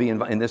don't want to be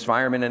in this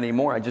environment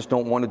anymore. I just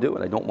don't want to do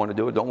it. I don't want to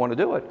do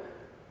it.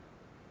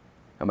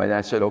 And my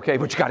dad said, okay,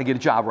 but you got to get a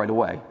job right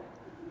away.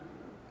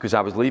 Because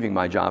I was leaving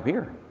my job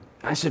here.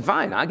 I said,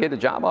 fine, I'll get a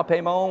job. I'll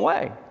pay my own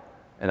way.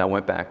 And I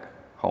went back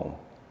home.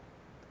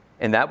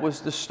 And that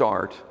was the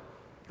start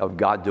of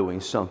God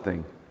doing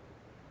something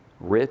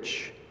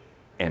rich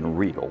and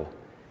real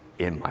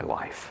in my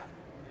life.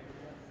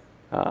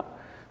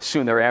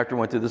 Soon thereafter,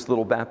 went to this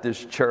little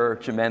Baptist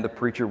church, and man, the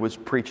preacher was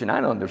preaching. I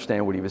don't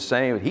understand what he was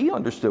saying, but he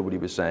understood what he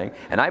was saying,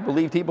 and I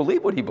believed he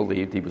believed what he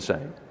believed he was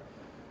saying.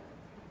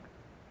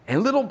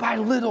 And little by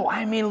little,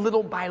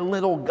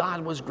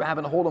 God was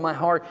grabbing a hold of my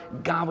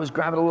heart. God was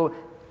grabbing a little.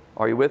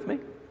 Are you with me?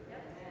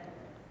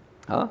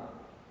 Huh?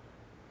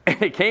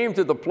 And it came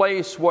to the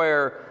place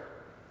where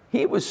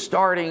he was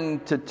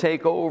starting to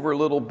take over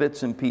little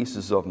bits and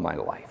pieces of my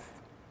life.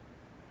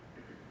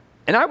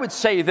 And I would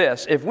say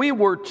this, if we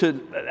were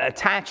to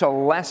attach a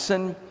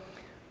lesson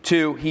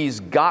to he's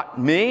got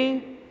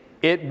me,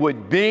 it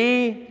would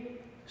be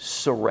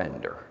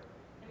surrender.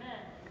 Amen.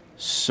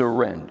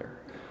 Surrender.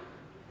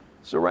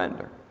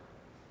 Surrender.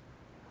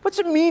 What's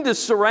it mean to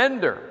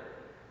surrender?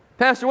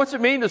 Pastor, what's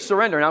it mean to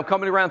surrender? And I'm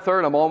coming around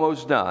third, I'm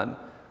almost done.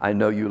 I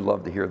know you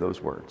love to hear those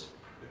words.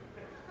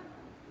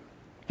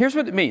 Here's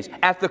what it means.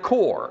 At the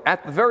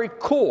very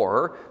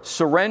core,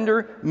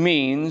 surrender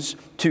means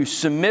to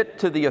submit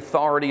to the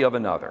authority of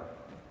another.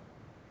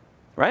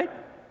 Right?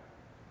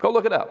 Go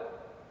look it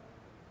up.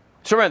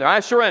 Surrender. I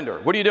surrender.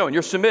 What are you doing?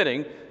 You're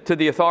submitting to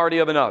the authority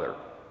of another.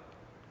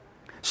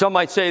 Some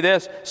might say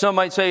this. Some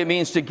might say it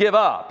means to give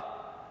up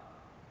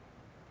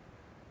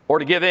or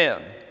to give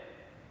in.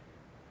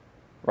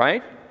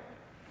 Right?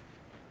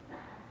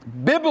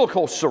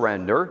 Biblical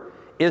surrender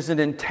is an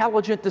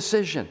intelligent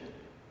decision.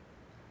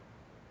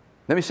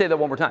 Let me say that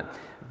one more time.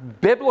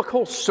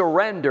 Biblical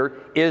surrender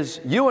is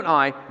you and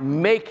I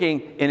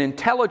making an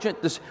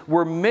intelligent decision.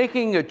 We're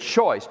making a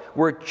choice.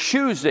 We're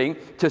choosing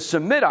to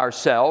submit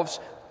ourselves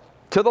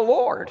to the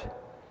Lord.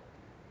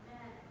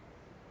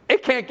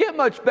 It can't get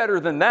much better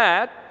than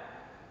that.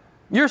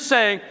 You're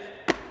saying,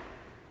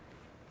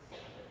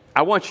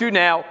 I want you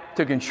now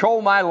to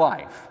control my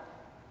life.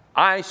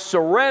 I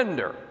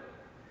surrender.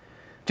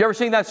 Do you ever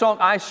sing that song,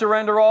 I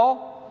Surrender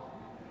All?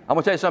 I'm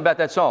going to tell you something about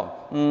that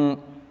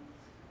song.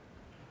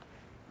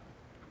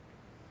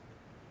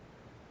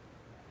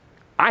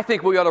 I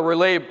think we ought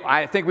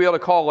to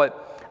call it,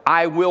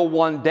 I will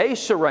one day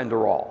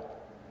surrender all.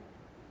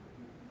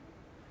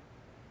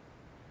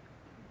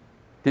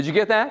 Did you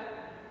get that?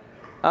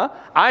 Huh?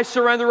 I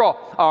surrender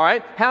all. All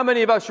right. How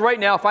many of us right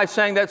now, if I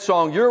sang that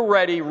song, you're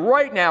ready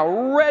right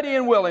now, ready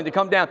and willing to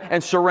come down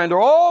and surrender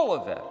all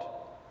of it?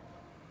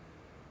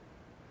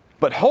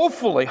 But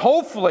hopefully,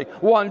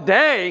 one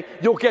day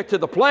you'll get to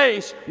the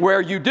place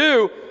where you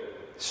do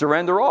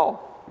surrender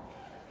all.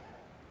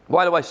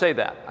 Why do I say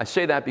that? I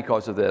say that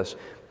because of this.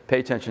 Pay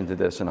attention to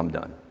this and I'm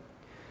done.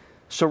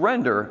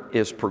 Surrender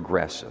is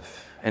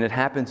progressive and it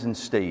happens in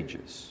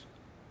stages.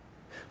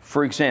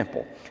 For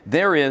example,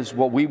 there is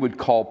what we would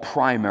call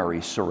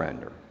primary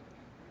surrender.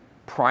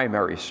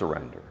 Primary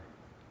surrender.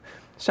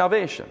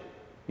 Salvation.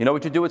 You know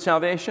what you do with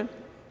salvation?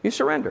 You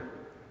surrender.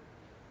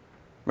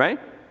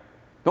 Right?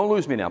 Don't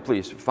lose me now,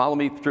 please. Follow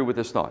me through with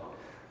this thought.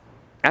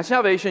 At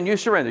salvation, you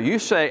surrender. You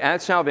say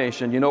at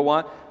salvation, you know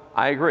what?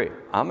 I agree.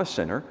 I'm a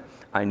sinner.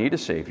 I need a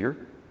Savior,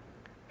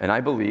 and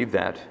I believe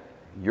that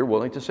you're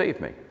willing to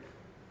save me.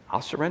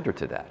 I'll surrender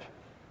to that.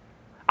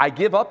 I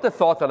give up the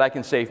thought that I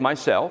can save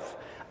myself.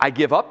 I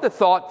give up the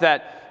thought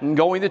that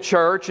going to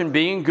church and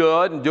being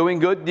good and doing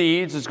good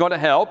deeds is going to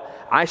help.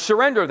 I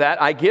surrender that.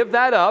 I give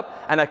that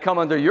up, and I come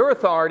under your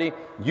authority.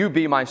 You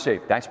be my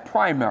Savior. That's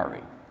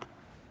primary.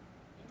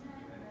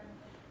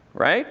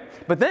 Right?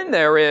 But then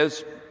there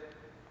is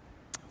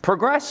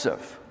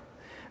progressive.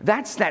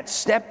 That's that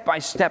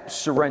step-by-step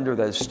surrender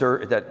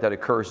that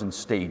occurs in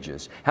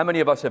stages. How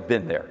many of us have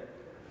been there?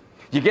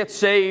 You get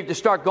saved, you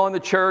start going to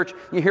church,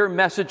 you hear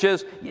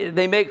messages,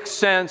 they make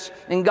sense,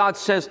 and God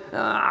says,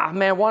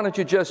 man, why don't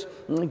you just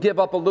give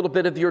up a little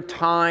bit of your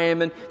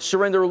time and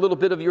surrender a little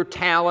bit of your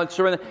talent,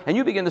 surrender. And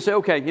you begin to say,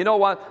 okay, you know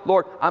what,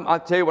 Lord, I'll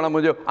tell you what I'm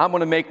going to do. I'm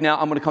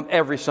going to come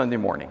every Sunday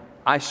morning.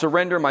 I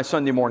surrender my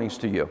Sunday mornings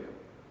to you.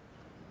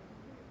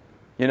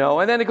 You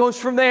know, and then it goes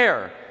from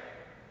there.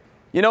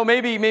 You know,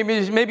 maybe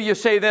you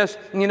say this,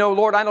 you know,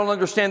 Lord, I don't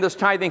understand this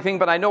tithing thing,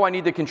 but I know I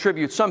need to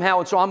contribute somehow,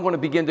 and so I'm going to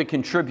begin to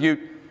contribute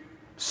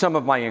some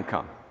of my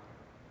income.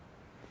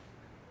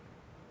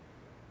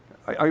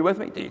 Are you with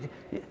me?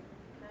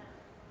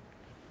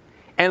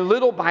 And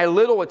little by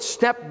little, it's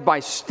step by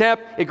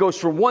step. It goes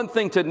from one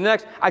thing to the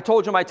next. I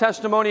told you my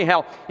testimony,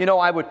 how, you know,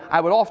 I would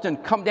often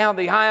come down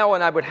the aisle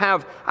and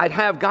I'd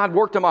have God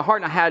worked in my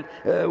heart, and I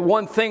had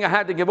one thing I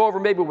had to give over.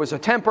 Maybe it was a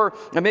temper,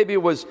 and maybe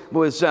it was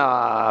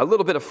a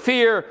little bit of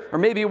fear, or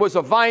maybe it was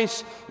a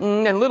vice.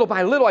 And little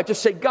by little, I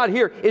just say, God,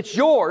 here, it's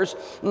yours.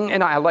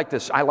 And I like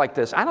this.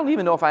 I don't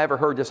even know if I ever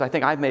heard this. I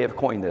think I may have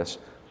coined this.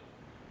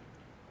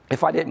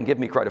 If I didn't, give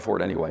me credit for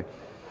it anyway.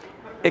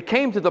 It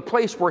came to the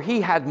place where he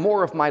had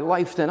more of my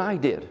life than I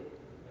did.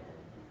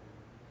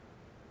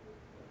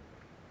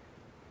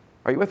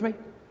 Are you with me?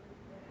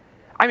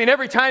 I mean,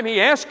 every time he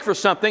asked for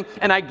something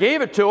and I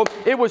gave it to him,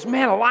 it was,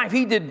 man alive,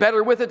 he did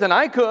better with it than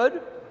I could.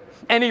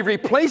 And he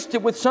replaced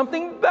it with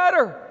something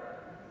better.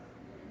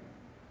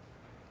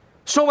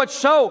 So much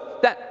so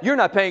that you're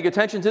not paying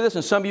attention to this,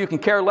 and some of you can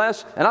care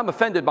less, and I'm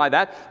offended by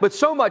that. But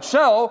so much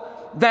so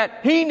that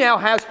he now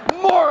has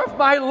more of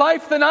my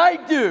life than I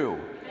do.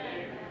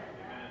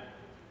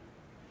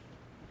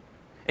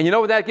 And you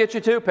know what that gets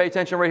you to? Pay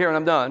attention right here and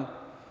I'm done.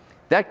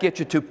 That gets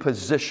you to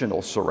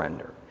positional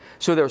surrender.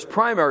 So there's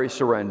primary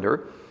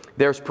surrender,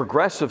 there's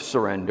progressive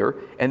surrender,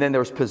 and then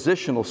there's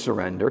positional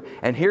surrender.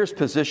 And here's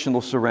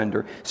positional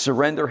surrender.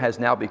 Surrender has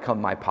now become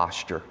my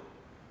posture.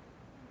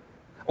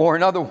 Or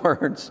in other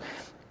words,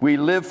 we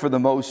live for the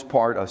most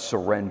part a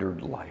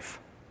surrendered life.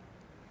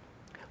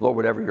 Lord,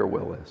 whatever your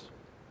will is.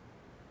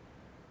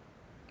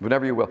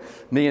 Whatever your will.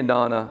 Me and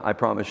Donna, I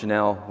promise you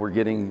now, we're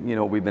getting,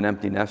 we've been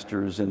empty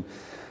nesters and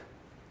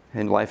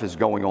life is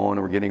going on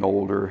and we're getting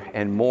older.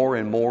 And more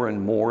and more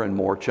and more and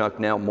more, Chuck,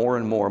 now more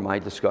and more my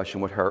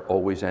discussion with her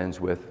always ends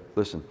with,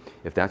 listen,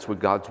 if that's what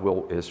God's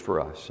will is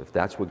for us, if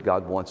that's what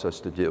God wants us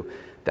to do,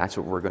 that's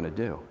what we're going to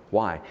do.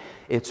 Why?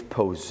 It's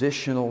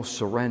positional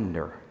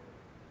surrender.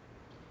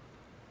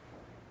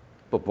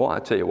 But boy, I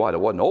tell you what, it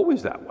wasn't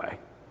always that way.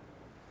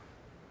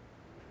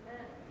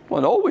 It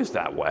wasn't always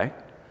that way.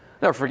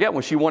 Never forget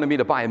when she wanted me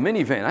to buy a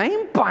minivan. I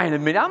ain't buying a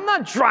minivan. I'm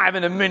not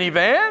driving a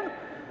minivan.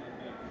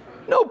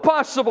 No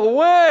possible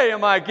way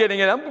am I getting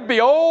it. I'm going to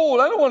be old.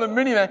 I don't want a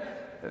minivan.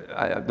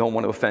 I don't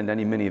want to offend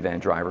any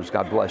minivan drivers.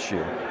 God bless you.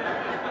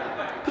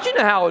 But you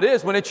know how it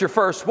is when it's your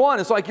first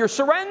one. It's like you're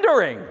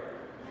surrendering.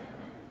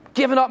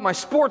 Giving up my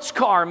sports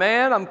car,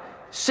 man. I'm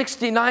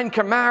 69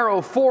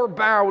 Camaro,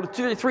 4-barrel,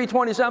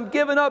 320s. I'm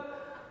giving up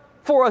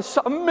for a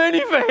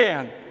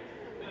minivan.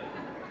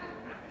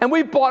 And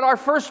we bought our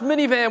first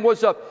minivan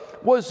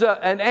was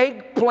an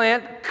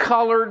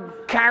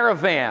eggplant-colored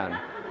Caravan.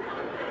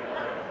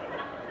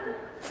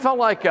 Felt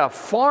like a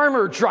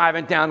farmer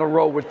driving down the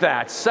road with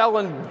that,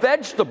 selling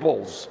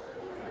vegetables.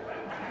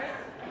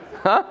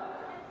 Huh?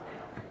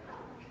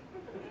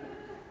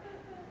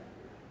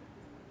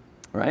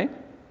 Right?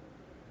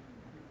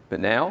 But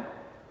now,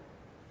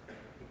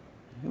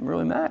 it doesn't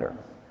really matter.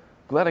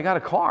 Glad I got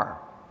a car.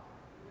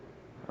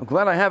 I'm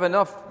glad I have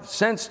enough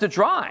sense to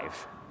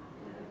drive.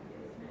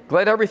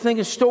 Glad everything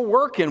is still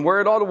working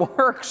where it ought to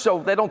work so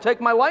they don't take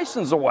my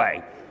license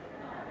away.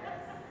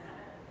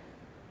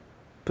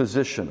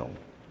 Positional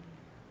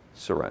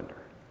surrender.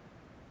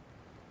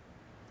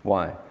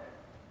 Why?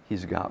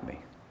 He's got me.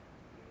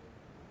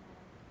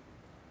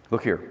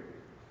 Look here.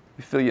 Let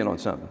me fill you in on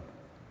something.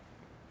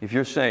 If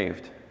you're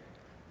saved,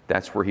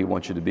 that's where he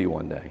wants you to be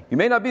one day. You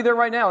may not be there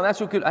right now, and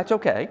that's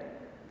okay.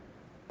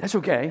 That's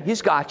okay.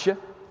 He's got you.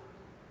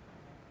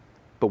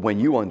 But when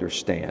you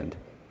understand,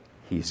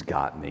 he's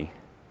got me,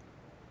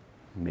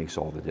 it makes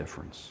all the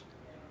difference.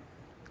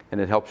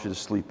 And it helps you to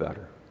sleep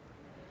better.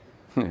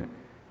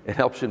 It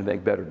helps you to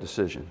make better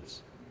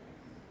decisions.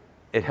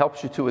 It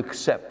helps you to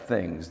accept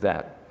things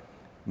that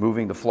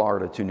moving to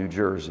Florida to New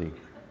Jersey.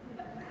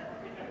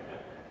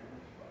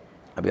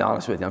 I'll be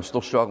honest with you, I'm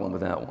still struggling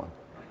with that one.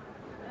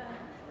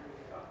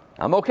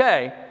 I'm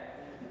okay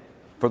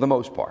for the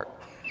most part.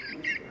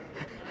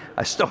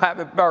 I still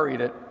haven't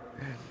buried it.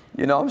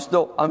 I'm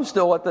still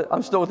at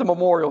the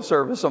memorial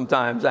service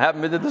sometimes. I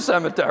haven't been to the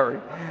cemetery.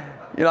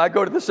 I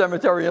go to the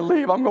cemetery and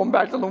leave. I'm going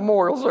back to the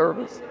memorial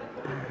service.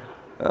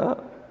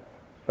 Are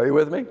you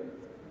with me?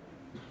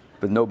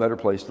 But no better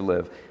place to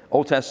live.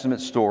 Old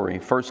Testament story,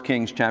 1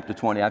 Kings chapter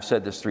 20. I've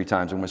said this 3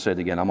 times. I'm going to say it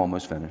again. I'm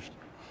almost finished.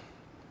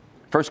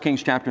 1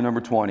 Kings chapter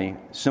number 20,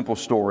 simple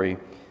story.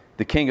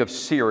 The king of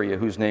Syria,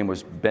 whose name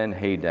was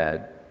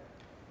Ben-Hadad,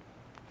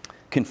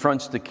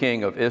 confronts the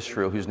king of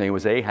Israel, whose name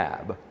was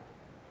Ahab.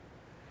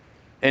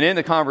 And in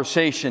the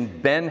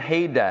conversation,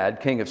 Ben-Hadad,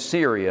 king of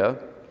Syria,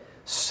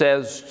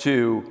 says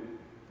to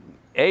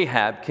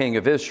Ahab, king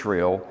of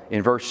Israel,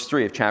 in verse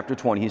 3 of chapter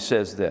 20, he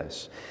says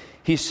this.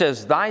 He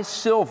says, "Thy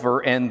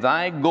silver and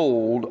thy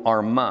gold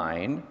are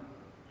mine,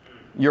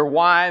 your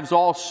wives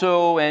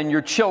also and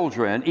your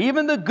children,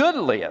 even the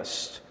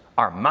goodliest,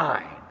 are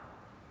mine."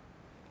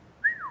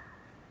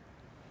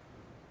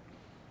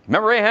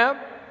 Remember Ahab?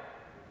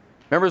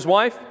 Remember his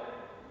wife?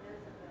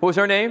 What was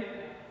her name?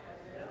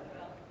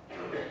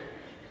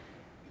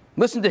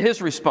 Listen to his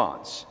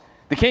response.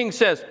 The king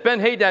says,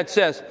 Ben-Hadad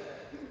says,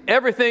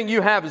 "Everything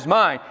you have is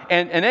mine."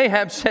 And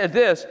Ahab said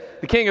this,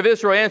 the king of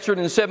Israel answered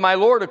and said, "My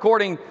lord,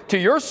 according to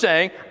your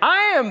saying,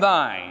 I am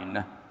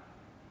thine,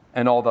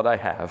 and all that I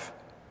have."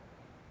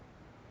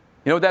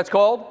 You know what that's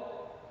called?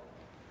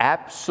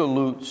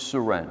 Absolute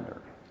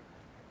surrender.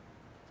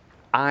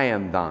 I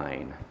am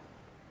thine.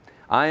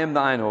 I am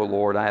thine, O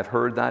Lord, I have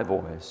heard thy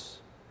voice.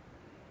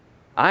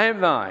 I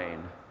am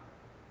thine,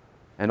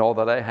 and all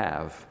that I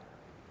have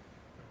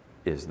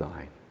is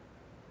thine.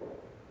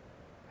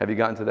 Have you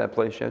gotten to that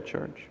place yet,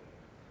 church?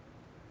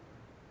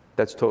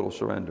 That's total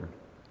surrender.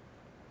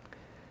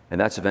 And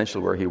that's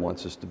eventually where he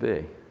wants us to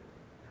be.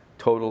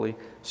 Totally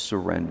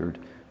surrendered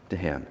to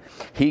him.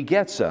 He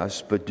gets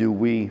us, but do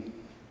we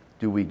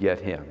get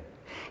him?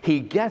 He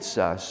gets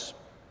us,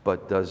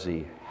 but does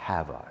he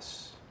have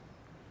us?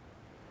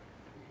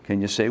 Can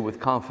you say with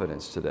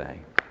confidence today,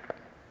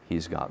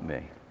 he's got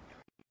me?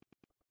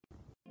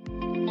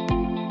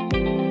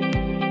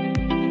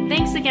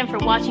 Thanks again for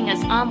watching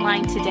us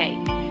online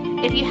today.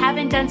 If you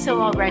haven't done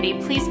so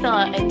already, please fill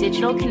out a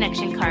digital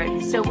connection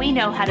card so we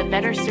know how to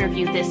better serve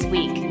you this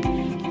week.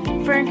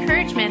 For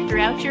encouragement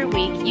throughout your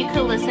week, you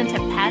can listen to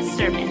past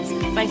sermons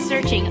by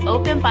searching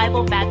Open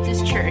Bible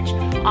Baptist Church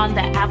on the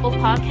Apple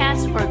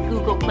Podcast or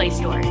Google Play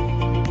Store.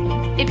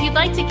 If you'd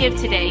like to give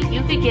today,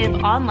 you could give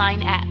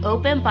online at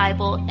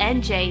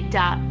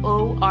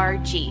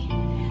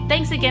openbiblenj.org.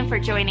 Thanks again for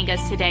joining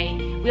us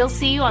today. We'll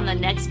see you on the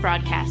next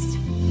broadcast.